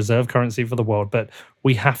seen. It's the reserve currency for the world. But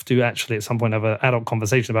we have to actually at some point have an adult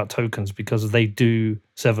conversation about tokens because they do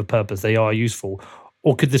serve a purpose. They are useful.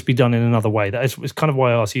 Or could this be done in another way? That is kind of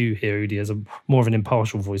why I ask you here, Udi, as more of an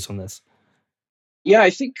impartial voice on this. Yeah,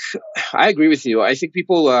 I think I agree with you. I think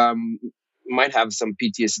people might have some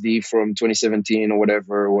PTSD from 2017 or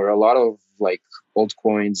whatever, where a lot of like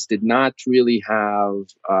altcoins did not really have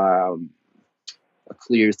a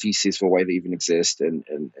clear thesis for why they even exist and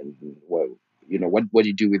what do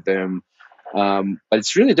you do with them. But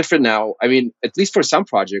it's really different now. I mean, at least for some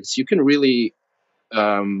projects, you can really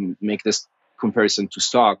make this comparison to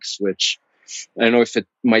stocks, which I don't know if it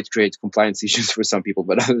might create compliance issues for some people,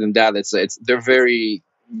 but other than that, they're very,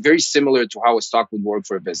 very similar to how a stock would work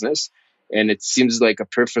for a business. And it seems like a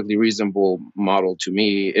perfectly reasonable model to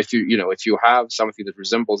me. If you have something that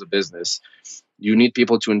resembles a business, you need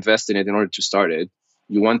people to invest in it in order to start it.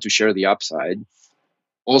 You want to share the upside.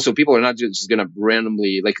 Also, people are not just going to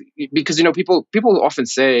randomly because people often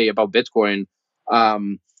say about Bitcoin,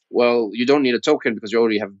 well, you don't need a token because you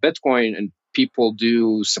already have Bitcoin, and people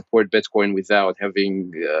do support Bitcoin without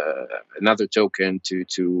having another token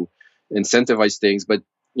to incentivize things. But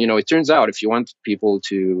it turns out if you want people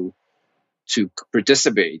to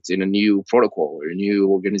participate in a new protocol or a new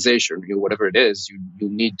organization, whatever it is, you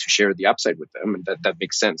need to share the upside with them, and that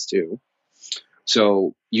makes sense too.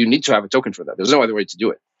 So you need to have a token for that. There's no other way to do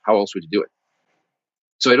it. How else would you do it?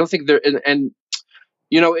 So I don't think and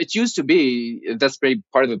it used to be, that's very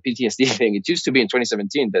part of the PTSD thing. It used to be in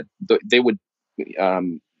 2017 that they would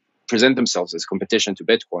present themselves as competition to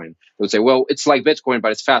Bitcoin. They would say, well, it's like Bitcoin,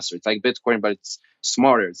 but it's faster. It's like Bitcoin, but it's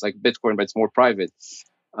smarter. It's like Bitcoin, but it's more private.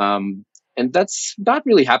 And that's not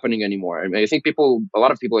really happening anymore. I mean, I think a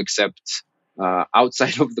lot of people accept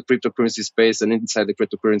outside of the cryptocurrency space and inside the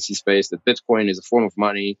cryptocurrency space that Bitcoin is a form of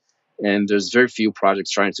money, and there's very few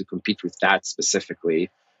projects trying to compete with that specifically.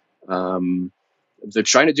 They're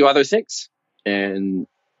trying to do other things, and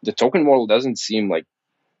the token model doesn't seem like,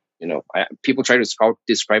 people try to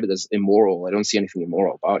describe it as immoral. I don't see anything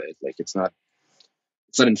immoral about it. Like, it's not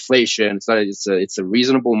inflation. It's a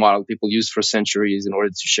reasonable model people use for centuries in order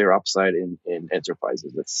to share upside in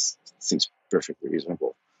enterprises. That seems perfectly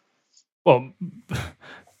reasonable. Well,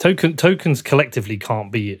 tokens collectively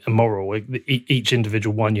can't be immoral. Each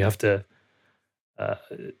individual one you have to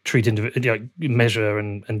treat measure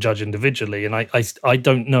and judge individually. And I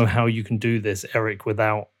don't know how you can do this, Eric,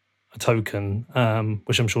 without a token,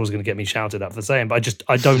 which I'm sure is going to get me shouted at for saying, but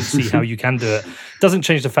I don't see how you can do it. Doesn't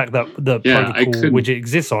change the fact that the protocol which it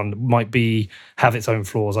exists on might have its own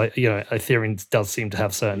flaws. Ethereum does seem to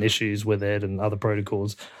have certain issues with it and other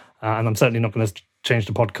protocols, and I'm certainly not going to change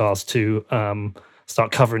the podcast to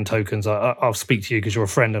start covering tokens. I'll speak to you because you're a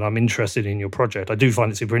friend and I'm interested in your project. I do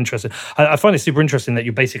find it super interesting. I find it super interesting that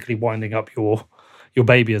you're basically winding up your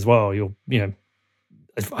baby as well.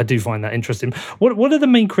 I do find that interesting. What are the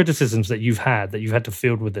main criticisms that you've had to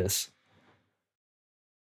field with this?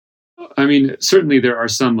 I mean, certainly there are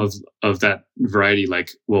some of that variety,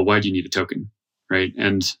 like, well, why do you need a token, right?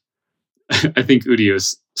 And I think Udi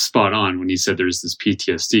is spot on when he said there's this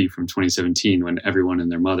PTSD from 2017 when everyone and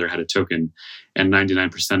their mother had a token and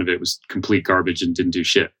 99% of it was complete garbage and didn't do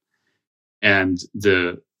shit. And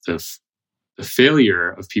the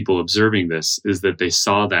failure of people observing this is that they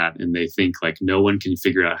saw that and they think like no one can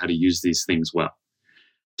figure out how to use these things well.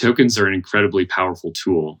 Tokens are an incredibly powerful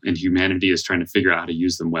tool and humanity is trying to figure out how to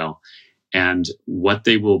use them well. And what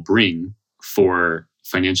they will bring for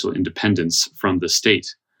financial independence from the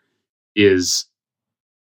state is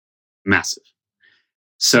massive.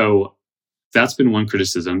 So that's been one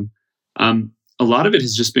criticism. A lot of it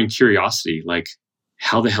has just been curiosity, like,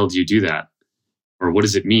 how the hell do you do that? Or what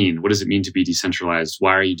does it mean? What does it mean to be decentralized?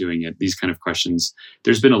 Why are you doing it? These kind of questions.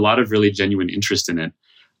 There's been a lot of really genuine interest in it.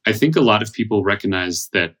 I think a lot of people recognize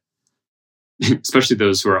that, especially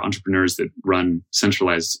those who are entrepreneurs that run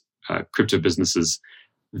centralized crypto businesses,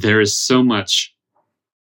 there is so much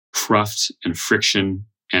cruft and friction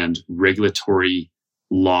and regulatory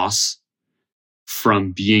loss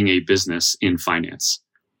from being a business in finance.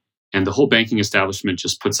 And the whole banking establishment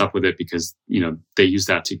just puts up with it because, they use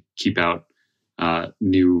that to keep out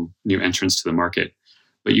new entrants to the market.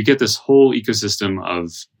 But you get this whole ecosystem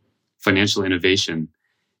of financial innovation,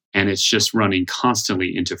 and it's just running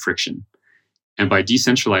constantly into friction. And by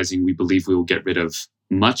decentralizing, we believe we will get rid of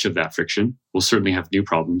much of that friction. We'll certainly have new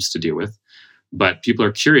problems to deal with, but people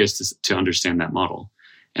are curious to understand that model.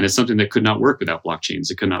 And it's something that could not work without blockchains.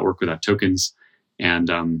 It could not work without tokens. And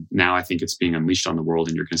now I think it's being unleashed on the world,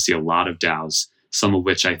 and you're going to see a lot of DAOs, some of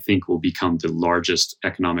which I think will become the largest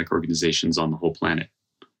economic organizations on the whole planet.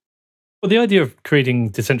 Well, the idea of creating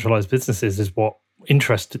decentralized businesses is what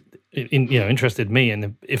interested me.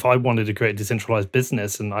 And if I wanted to create a decentralized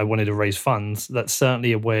business and I wanted to raise funds, that's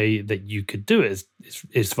certainly a way that you could do it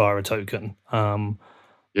is via a token,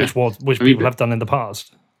 which people have done in the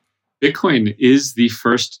past. Bitcoin is the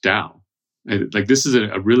first DAO. Like, this is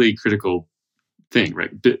a really critical thing,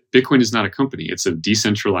 right? Bitcoin is not a company. It's a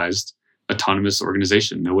decentralized autonomous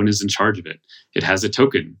organization. No one is in charge of it. It has a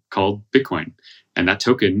token called Bitcoin. And that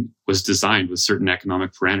token was designed with certain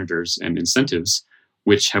economic parameters and incentives,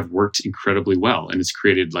 which have worked incredibly well. And it's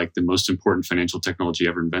created like the most important financial technology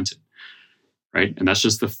ever invented, right? And that's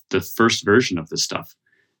just the first version of this stuff.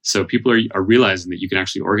 So people are realizing that you can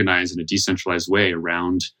actually organize in a decentralized way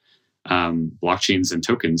around blockchains and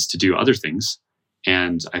tokens to do other things.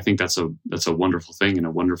 And I think that's a wonderful thing and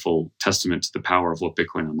a wonderful testament to the power of what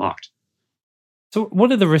Bitcoin unlocked. So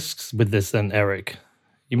what are the risks with this then, Eric?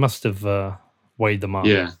 You must have weighed them up.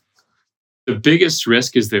 Yeah. The biggest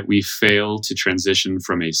risk is that we fail to transition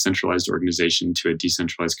from a centralized organization to a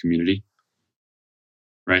decentralized community,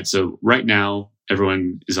 right? So right now,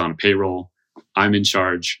 everyone is on a payroll. I'm in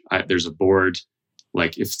charge. There's a board.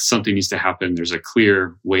 Like, if something needs to happen, there's a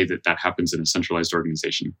clear way that happens in a centralized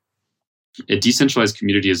organization. A decentralized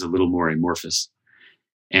community is a little more amorphous,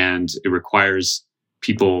 and it requires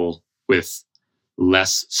people with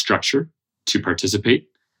less structure to participate.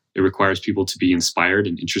 It requires people to be inspired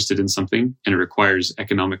and interested in something, and it requires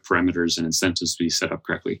economic parameters and incentives to be set up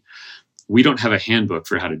correctly. We don't have a handbook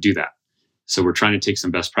for how to do that. So we're trying to take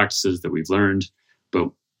some best practices that we've learned, but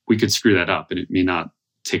we could screw that up and it may not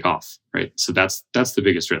take off, right? So that's the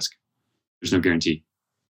biggest risk. There's no guarantee.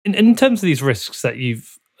 In terms of these risks that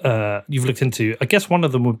you've looked into, I guess one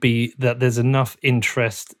of them would be that there's enough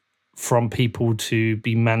interest from people to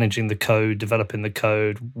be managing the code, developing the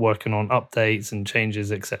code, working on updates and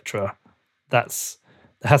changes, etc. There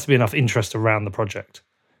has to be enough interest around the project.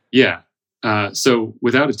 Yeah. So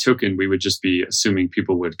without a token, we would just be assuming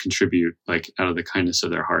people would contribute like out of the kindness of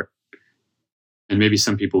their heart. And maybe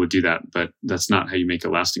some people would do that, but that's not how you make a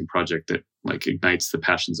lasting project that like ignites the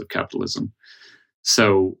passions of capitalism.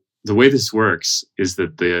 So the way this works is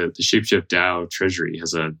that the Shapeshift DAO treasury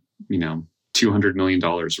has $200 million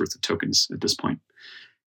worth of tokens at this point.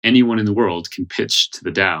 anyone in the world can pitch to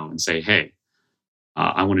the DAO and say, hey,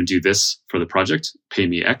 I want to do this for the project, pay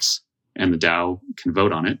me X, and the DAO can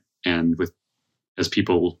vote on it. And as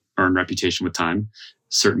people earn reputation with time,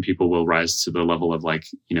 certain people will rise to the level of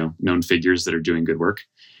known figures that are doing good work.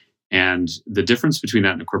 And the difference between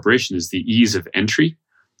that and a corporation is the ease of entry,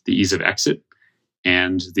 the ease of exit,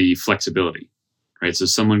 and the flexibility, right? So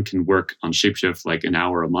someone can work on Shapeshift like an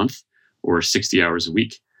hour a month or 60 hours a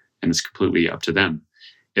week, and it's completely up to them.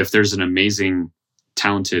 If there's an amazing,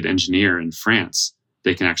 talented engineer in France,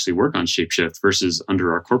 they can actually work on Shapeshift versus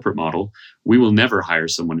under our corporate model, we will never hire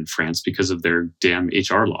someone in France because of their damn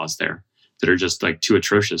HR laws there that are just like too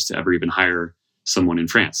atrocious to ever even hire someone in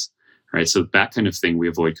France, right? So that kind of thing we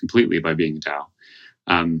avoid completely by being a DAO.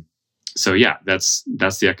 So yeah, that's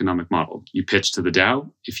the economic model. You pitch to the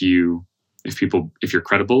DAO. If you're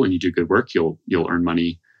credible and you do good work, you'll earn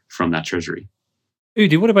money from that treasury.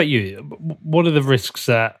 Udi, what about you? What are the risks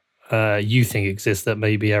that you think exist that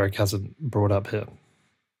maybe Eric hasn't brought up here?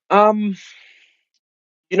 I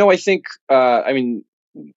think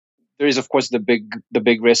there is of course the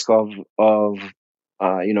big risk of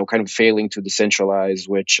kind of failing to decentralize,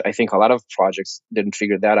 which I think a lot of projects didn't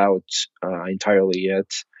figure that out entirely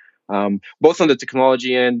yet. Both on the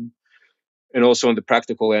technology end and also on the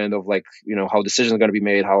practical end of how decisions are going to be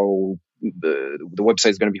made, how the website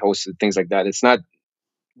is going to be hosted, things like that.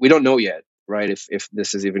 We don't know yet, right? If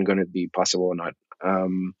this is even going to be possible or not.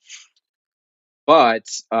 But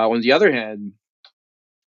on the other hand,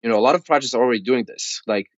 a lot of projects are already doing this.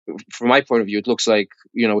 Like from my point of view, it looks like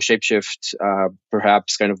Shapeshift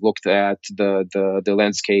perhaps kind of looked at the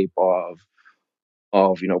landscape of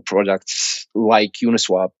products like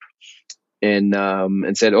Uniswap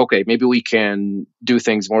and said, okay, maybe we can do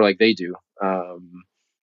things more like they do,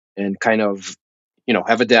 and kind of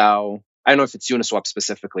have a DAO. I don't know if it's Uniswap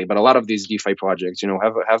specifically, but a lot of these DeFi projects,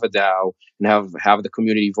 have a DAO and have the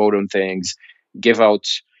community vote on things, give out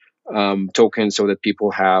tokens so that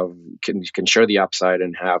people can share the upside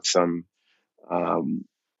and have some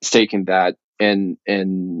stake in that. And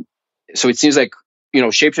so it seems like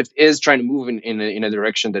Shapeshift is trying to move in a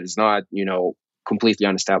direction that is not completely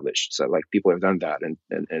unestablished. So like people have done that, and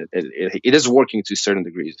it is working to certain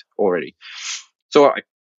degrees already. So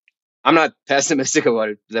I'm not pessimistic about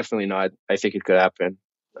it. Definitely not. I think it could happen.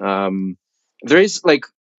 There is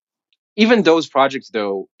even those projects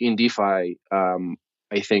though in DeFi,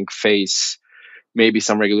 I think face maybe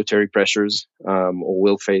some regulatory pressures, or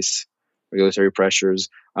will face regulatory pressures.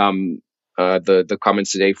 The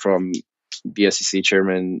comments today from the SEC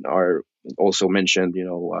chairman are also mentioned,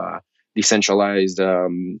 decentralized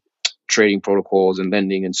trading protocols and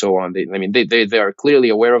lending and so on. They are clearly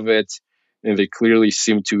aware of it, and they clearly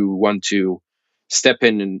seem to want to step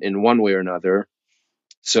in one way or another.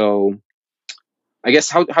 So I guess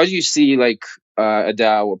how do you see a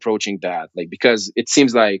DAO approaching that? Because it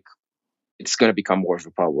seems like it's going to become more of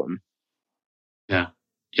a problem. Yeah.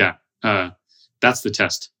 That's the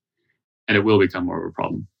test. And it will become more of a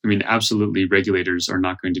problem. Absolutely, regulators are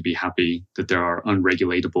not going to be happy that there are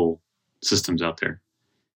unregulatable systems out there.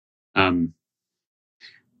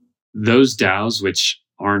 Those DAOs which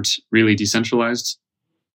aren't really decentralized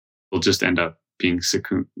will just end up being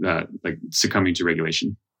succumbing to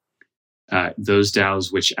regulation. Those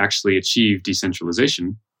DAOs which actually achieve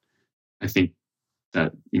decentralization, I think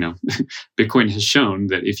that Bitcoin has shown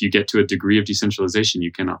that if you get to a degree of decentralization,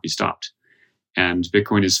 you cannot be stopped. And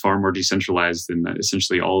Bitcoin is far more decentralized than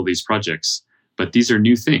essentially all of these projects. But these are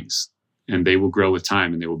new things, and they will grow with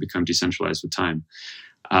time, and they will become decentralized with time.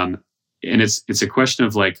 And it's a question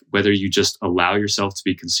of whether you just allow yourself to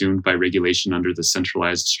be consumed by regulation under the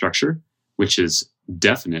centralized structure, which is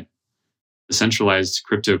definite. The centralized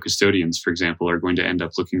crypto custodians, for example, are going to end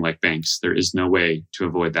up looking like banks. There is no way to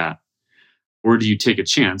avoid that. Or do you take a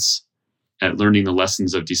chance at learning the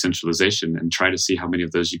lessons of decentralization and try to see how many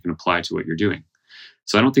of those you can apply to what you're doing?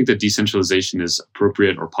 So I don't think that decentralization is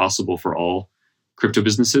appropriate or possible for all crypto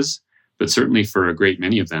businesses, but certainly for a great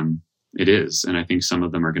many of them, it is. And I think some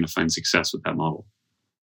of them are going to find success with that model.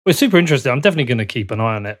 Well, it's super interesting. I'm definitely going to keep an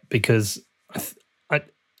eye on it because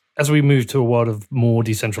as we move to a world of more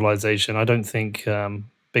decentralization, I don't think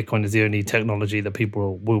Bitcoin is the only technology that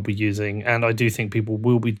people will be using. And I do think people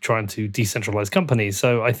will be trying to decentralize companies.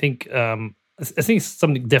 So I think it's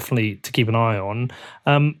something definitely to keep an eye on.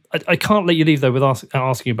 I can't let you leave, though, without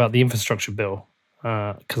asking you about the infrastructure bill,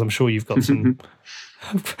 because I'm sure you've got some...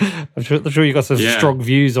 I'm sure you've got some strong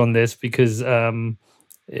views on this, because I'm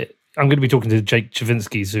going to be talking to Jake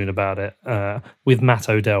Chavinsky soon about it with Matt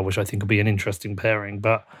Odell, which I think will be an interesting pairing.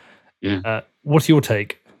 But what's your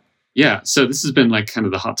take? Yeah, so this has been kind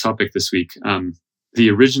of the hot topic this week. the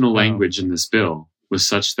original language in this bill was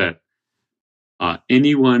such that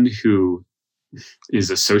anyone who is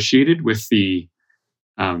associated with the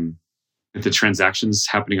transactions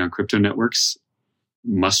happening on crypto networks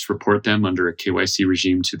must report them under a KYC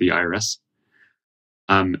regime to the IRS.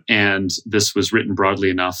 And this was written broadly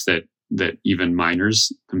enough that even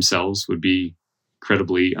miners themselves would be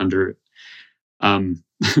credibly under it.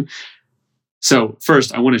 So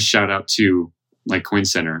first, I want to shout out to like Coin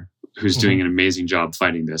Center, who's doing an amazing job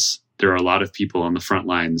fighting this. There are a lot of people on the front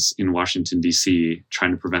lines in Washington, D.C.,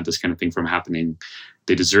 trying to prevent this kind of thing from happening.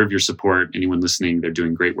 They deserve your support. Anyone listening, they're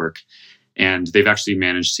doing great work. And they've actually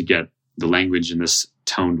managed to get the language in this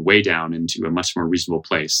toned way down into a much more reasonable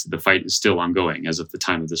place. The fight is still ongoing as of the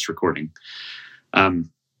time of this recording.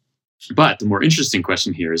 But the more interesting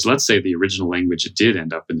question here is, let's say the original language did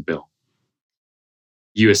end up in the bill.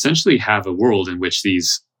 You essentially have a world in which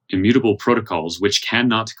these immutable protocols, which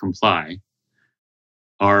cannot comply,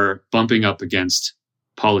 are bumping up against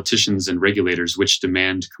politicians and regulators which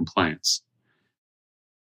demand compliance.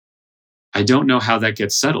 I don't know how that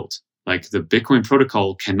gets settled. Like, the Bitcoin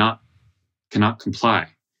protocol cannot comply.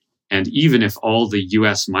 And even if all the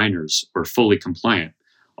US miners were fully compliant,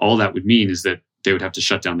 all that would mean is that they would have to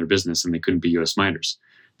shut down their business and they couldn't be US miners.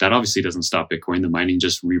 That obviously doesn't stop Bitcoin. The mining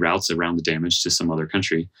just reroutes around the damage to some other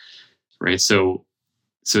country, right? So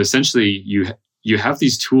essentially, you have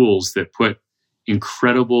these tools that put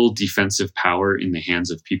incredible defensive power in the hands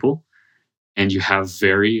of people, and you have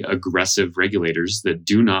very aggressive regulators that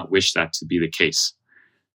do not wish that to be the case.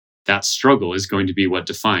 That struggle is going to be what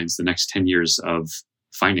defines the next 10 years of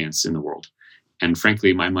finance in the world. And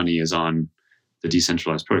frankly, my money is on the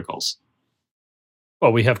decentralized protocols.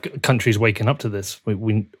 Well, we have countries waking up to this.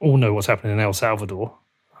 We all know what's happening in El Salvador.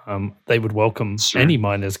 They would welcome any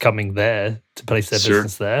miners coming there to place their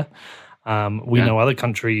business there. We know other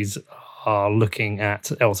countries are looking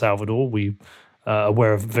at El Salvador. We are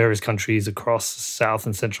aware of various countries across South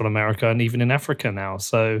and Central America and even in Africa now.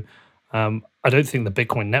 So I don't think the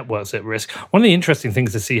Bitcoin network's at risk. One of the interesting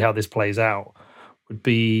things to see how this plays out would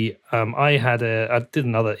be, I did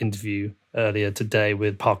another interview earlier today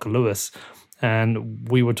with Parker Lewis, and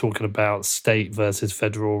we were talking about state versus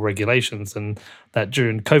federal regulations, and that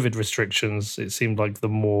during COVID restrictions, it seemed like the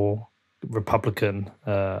more Republican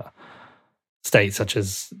states such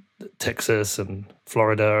as Texas and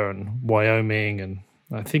Florida and Wyoming, and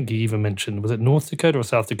I think he even mentioned, was it North Dakota or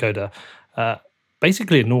South Dakota,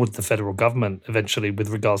 basically ignored the federal government eventually with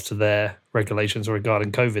regards to their regulations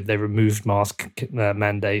regarding COVID. They removed mask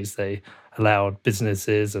mandates. They allowed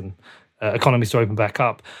businesses and economies to open back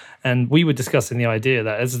up. And we were discussing the idea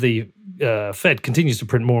that as the Fed continues to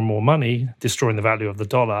print more and more money, destroying the value of the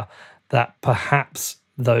dollar, that perhaps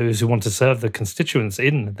those who want to serve the constituents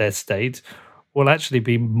in their state will actually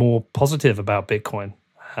be more positive about Bitcoin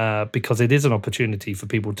because it is an opportunity for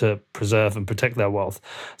people to preserve and protect their wealth.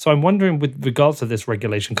 So I'm wondering, with regards to this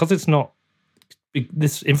regulation, because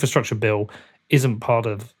this infrastructure bill isn't part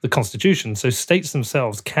of the Constitution, so states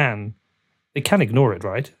themselves can ignore it,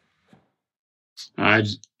 right? I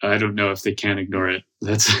don't know if they can ignore it.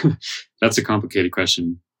 That's a complicated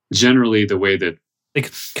question. Generally, the way that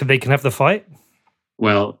they can have the fight.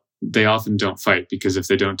 Well, they often don't fight, because if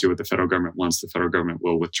they don't do what the federal government wants, the federal government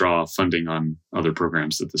will withdraw funding on other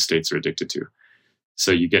programs that the states are addicted to.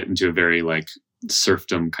 So you get into a very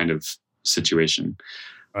serfdom kind of situation.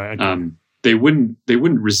 Right, okay. They wouldn't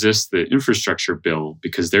resist the infrastructure bill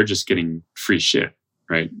because they're just getting free shit,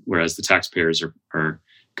 right? Whereas the taxpayers are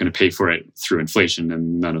going to pay for it through inflation,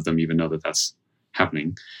 and none of them even know that that's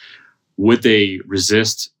happening. Would they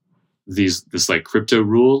resist this crypto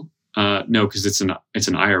rule? No, because it's an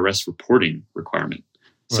IRS reporting requirement,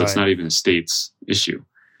 so It's not even a state's issue.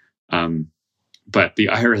 But the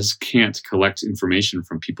IRS can't collect information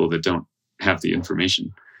from people that don't have the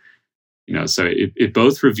information. So it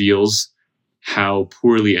both reveals how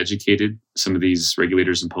poorly educated some of these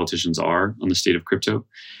regulators and politicians are on the state of crypto,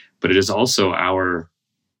 but it is also our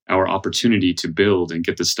opportunity to build and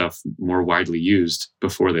get this stuff more widely used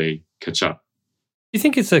before they catch up. Do you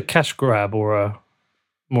think it's a cash grab or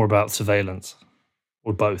more about surveillance,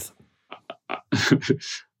 or both?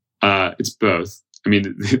 It's both. I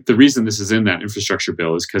mean, the reason this is in that infrastructure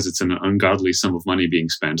bill is because it's an ungodly sum of money being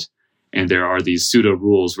spent, and there are these pseudo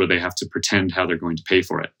rules where they have to pretend how they're going to pay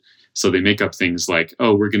for it. So they make up things like,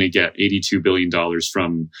 oh, we're going to get $82 billion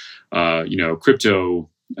from, crypto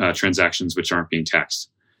transactions which aren't being taxed,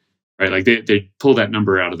 right? Like they pull that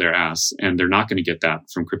number out of their ass, and they're not going to get that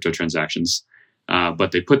from crypto transactions.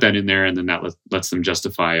 But they put that in there, and then that lets them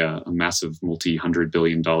justify a massive multi-$100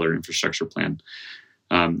 billion infrastructure plan.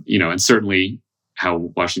 And certainly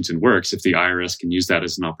how Washington works. If the IRS can use that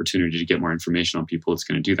as an opportunity to get more information on people, it's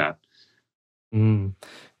going to do that.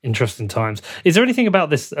 Interesting times. Is there anything about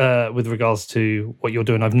this with regards to what you're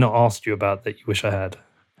doing I've not asked you about that you wish I had?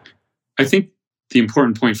 I think the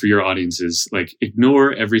important point for your audience is like,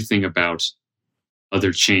 ignore everything about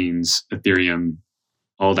other chains, Ethereum,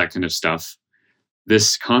 all that kind of stuff.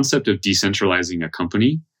 This concept of decentralizing a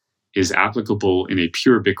company is applicable in a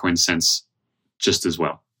pure Bitcoin sense just as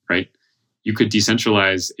well, right? You could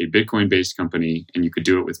decentralize a Bitcoin-based company, and you could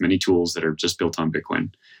do it with many tools that are just built on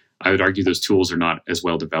Bitcoin. I would argue those tools are not as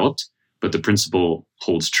well developed, but the principle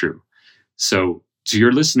holds true. So to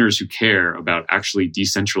your listeners who care about actually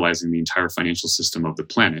decentralizing the entire financial system of the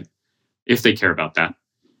planet, if they care about that,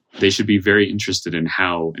 they should be very interested in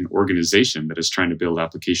how an organization that is trying to build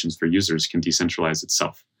applications for users can decentralize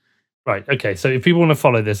itself. Right. Okay. So if people want to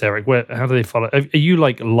follow this, Eric, how do they follow? Are you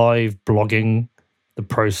like live blogging the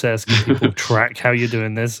process? Can people track how you're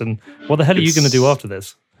doing this? And what the hell are you going to do after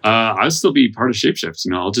this? I'll still be part of Shapeshift.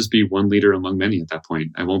 I'll just be one leader among many at that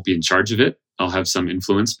point. I won't be in charge of it. I'll have some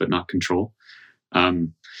influence, but not control.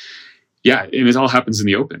 And it all happens in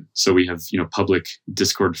the open. So we have, public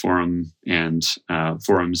Discord forum and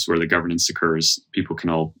forums where the governance occurs. People can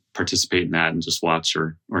all participate in that and just watch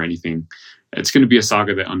or anything. It's going to be a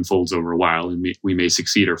saga that unfolds over a while, and we may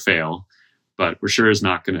succeed or fail. But we're sure as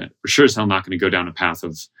hell not going to go down a path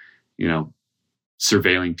of,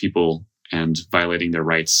 surveilling people and violating their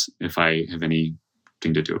rights if I have anything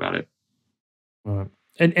to do about it. All right.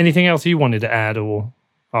 And anything else you wanted to add or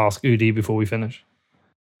ask Udi before we finish?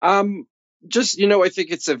 Just, I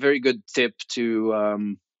think it's a very good tip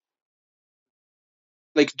to,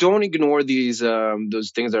 don't ignore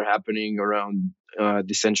those things that are happening around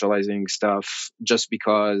decentralizing stuff just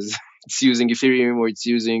because it's using Ethereum or it's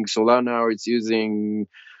using Solana or it's using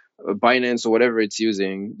Binance or whatever it's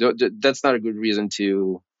using. That's not a good reason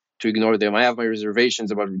to ignore them. I have my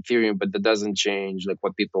reservations about Ethereum, but that doesn't change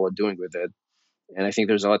what people are doing with it. And I think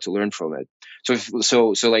there's a lot to learn from it.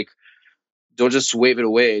 So don't just wave it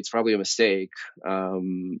away. It's probably a mistake.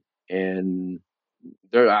 And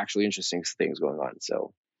there are actually interesting things going on.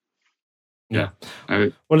 So, yeah.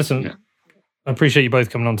 Well, listen, I appreciate you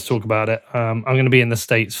both coming on to talk about it. I'm going to be in the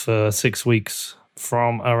States for 6 weeks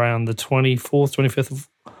from around the 24th, 25th of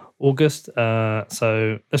August.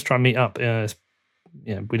 So let's try and meet up.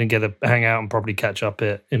 We didn't get to hang out and probably catch up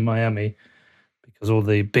in Miami because all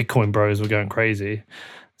the Bitcoin bros were going crazy.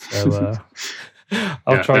 So,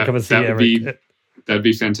 I'll try and come and see Eric. That'd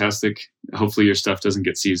be fantastic. Hopefully your stuff doesn't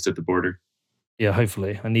get seized at the border. Yeah,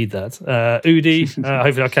 hopefully. I need that. Udi,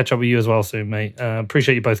 hopefully I'll catch up with you as well soon, mate.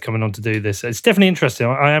 Appreciate you both coming on to do this. It's definitely interesting.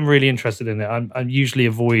 I am really interested in it. I usually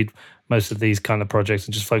avoid most of these kind of projects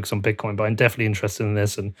and just focus on Bitcoin, but I'm definitely interested in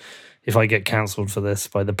this. And if I get cancelled for this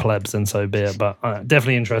by the plebs, then so be it. But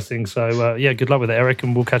definitely interesting. So, good luck with it, Eric,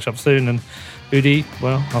 and we'll catch up soon. And Udi,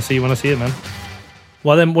 well, I'll see you when I see you, man.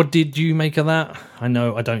 Well, then, what did you make of that? I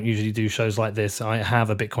know I don't usually do shows like this. I have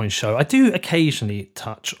a Bitcoin show. I do occasionally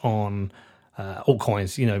touch on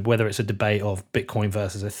altcoins, whether it's a debate of Bitcoin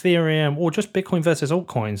versus Ethereum or just Bitcoin versus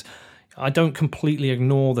altcoins. I don't completely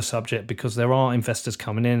ignore the subject because there are investors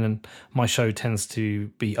coming in, and my show tends to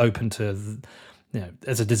be open to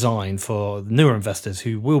as a design for newer investors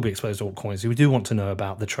who will be exposed to altcoins, who do want to know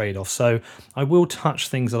about the trade-off. So I will touch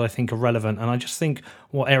things that I think are relevant. And I just think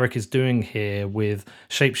what Eric is doing here with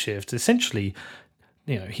Shapeshift, essentially,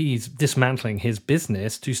 he's dismantling his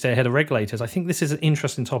business to stay ahead of regulators. I think this is an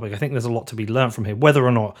interesting topic. I think there's a lot to be learned from here, whether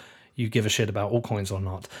or not you give a shit about altcoins or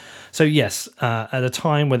not. So yes, at a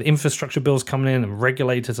time where the infrastructure bill's coming in and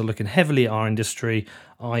regulators are looking heavily at our industry,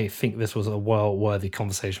 I think this was a well-worthy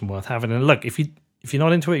conversation worth having. And look, if you're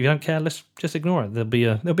not into it, if you don't care, let's just ignore it. There'll be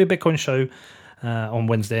a Bitcoin show on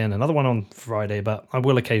Wednesday and another one on Friday, but I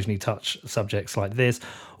will occasionally touch subjects like this.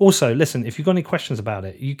 Also, listen, if you've got any questions about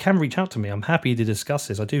it, you can reach out to me. I'm happy to discuss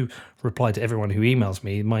this. I do reply to everyone who emails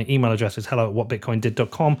me. My email address is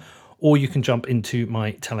hello@whatbitcoindid.com, or you can jump into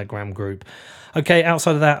my Telegram group. Okay,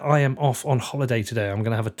 outside of that, I am off on holiday today. I'm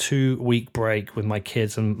going to have a 2-week break with my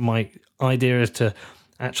kids, and my idea is to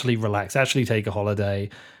actually relax, actually take a holiday,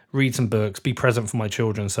 read some books, be present for my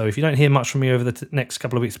children. So if you don't hear much from me over the next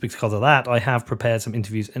couple of weeks because of that, I have prepared some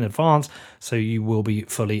interviews in advance, so you will be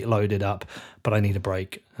fully loaded up. But I need a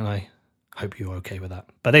break, and I hope you're okay with that.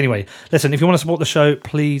 But anyway, listen, if you want to support the show,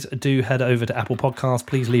 please do head over to Apple Podcasts.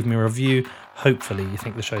 Please leave me a review. Hopefully you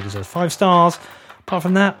think the show deserves 5 stars. Apart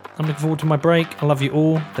from that, I'm looking forward to my break. I love you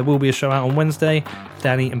all. There will be a show out on Wednesday.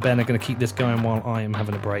 Danny and Ben are going to keep this going while I am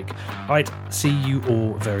having a break. All right, see you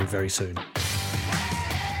all very, very soon.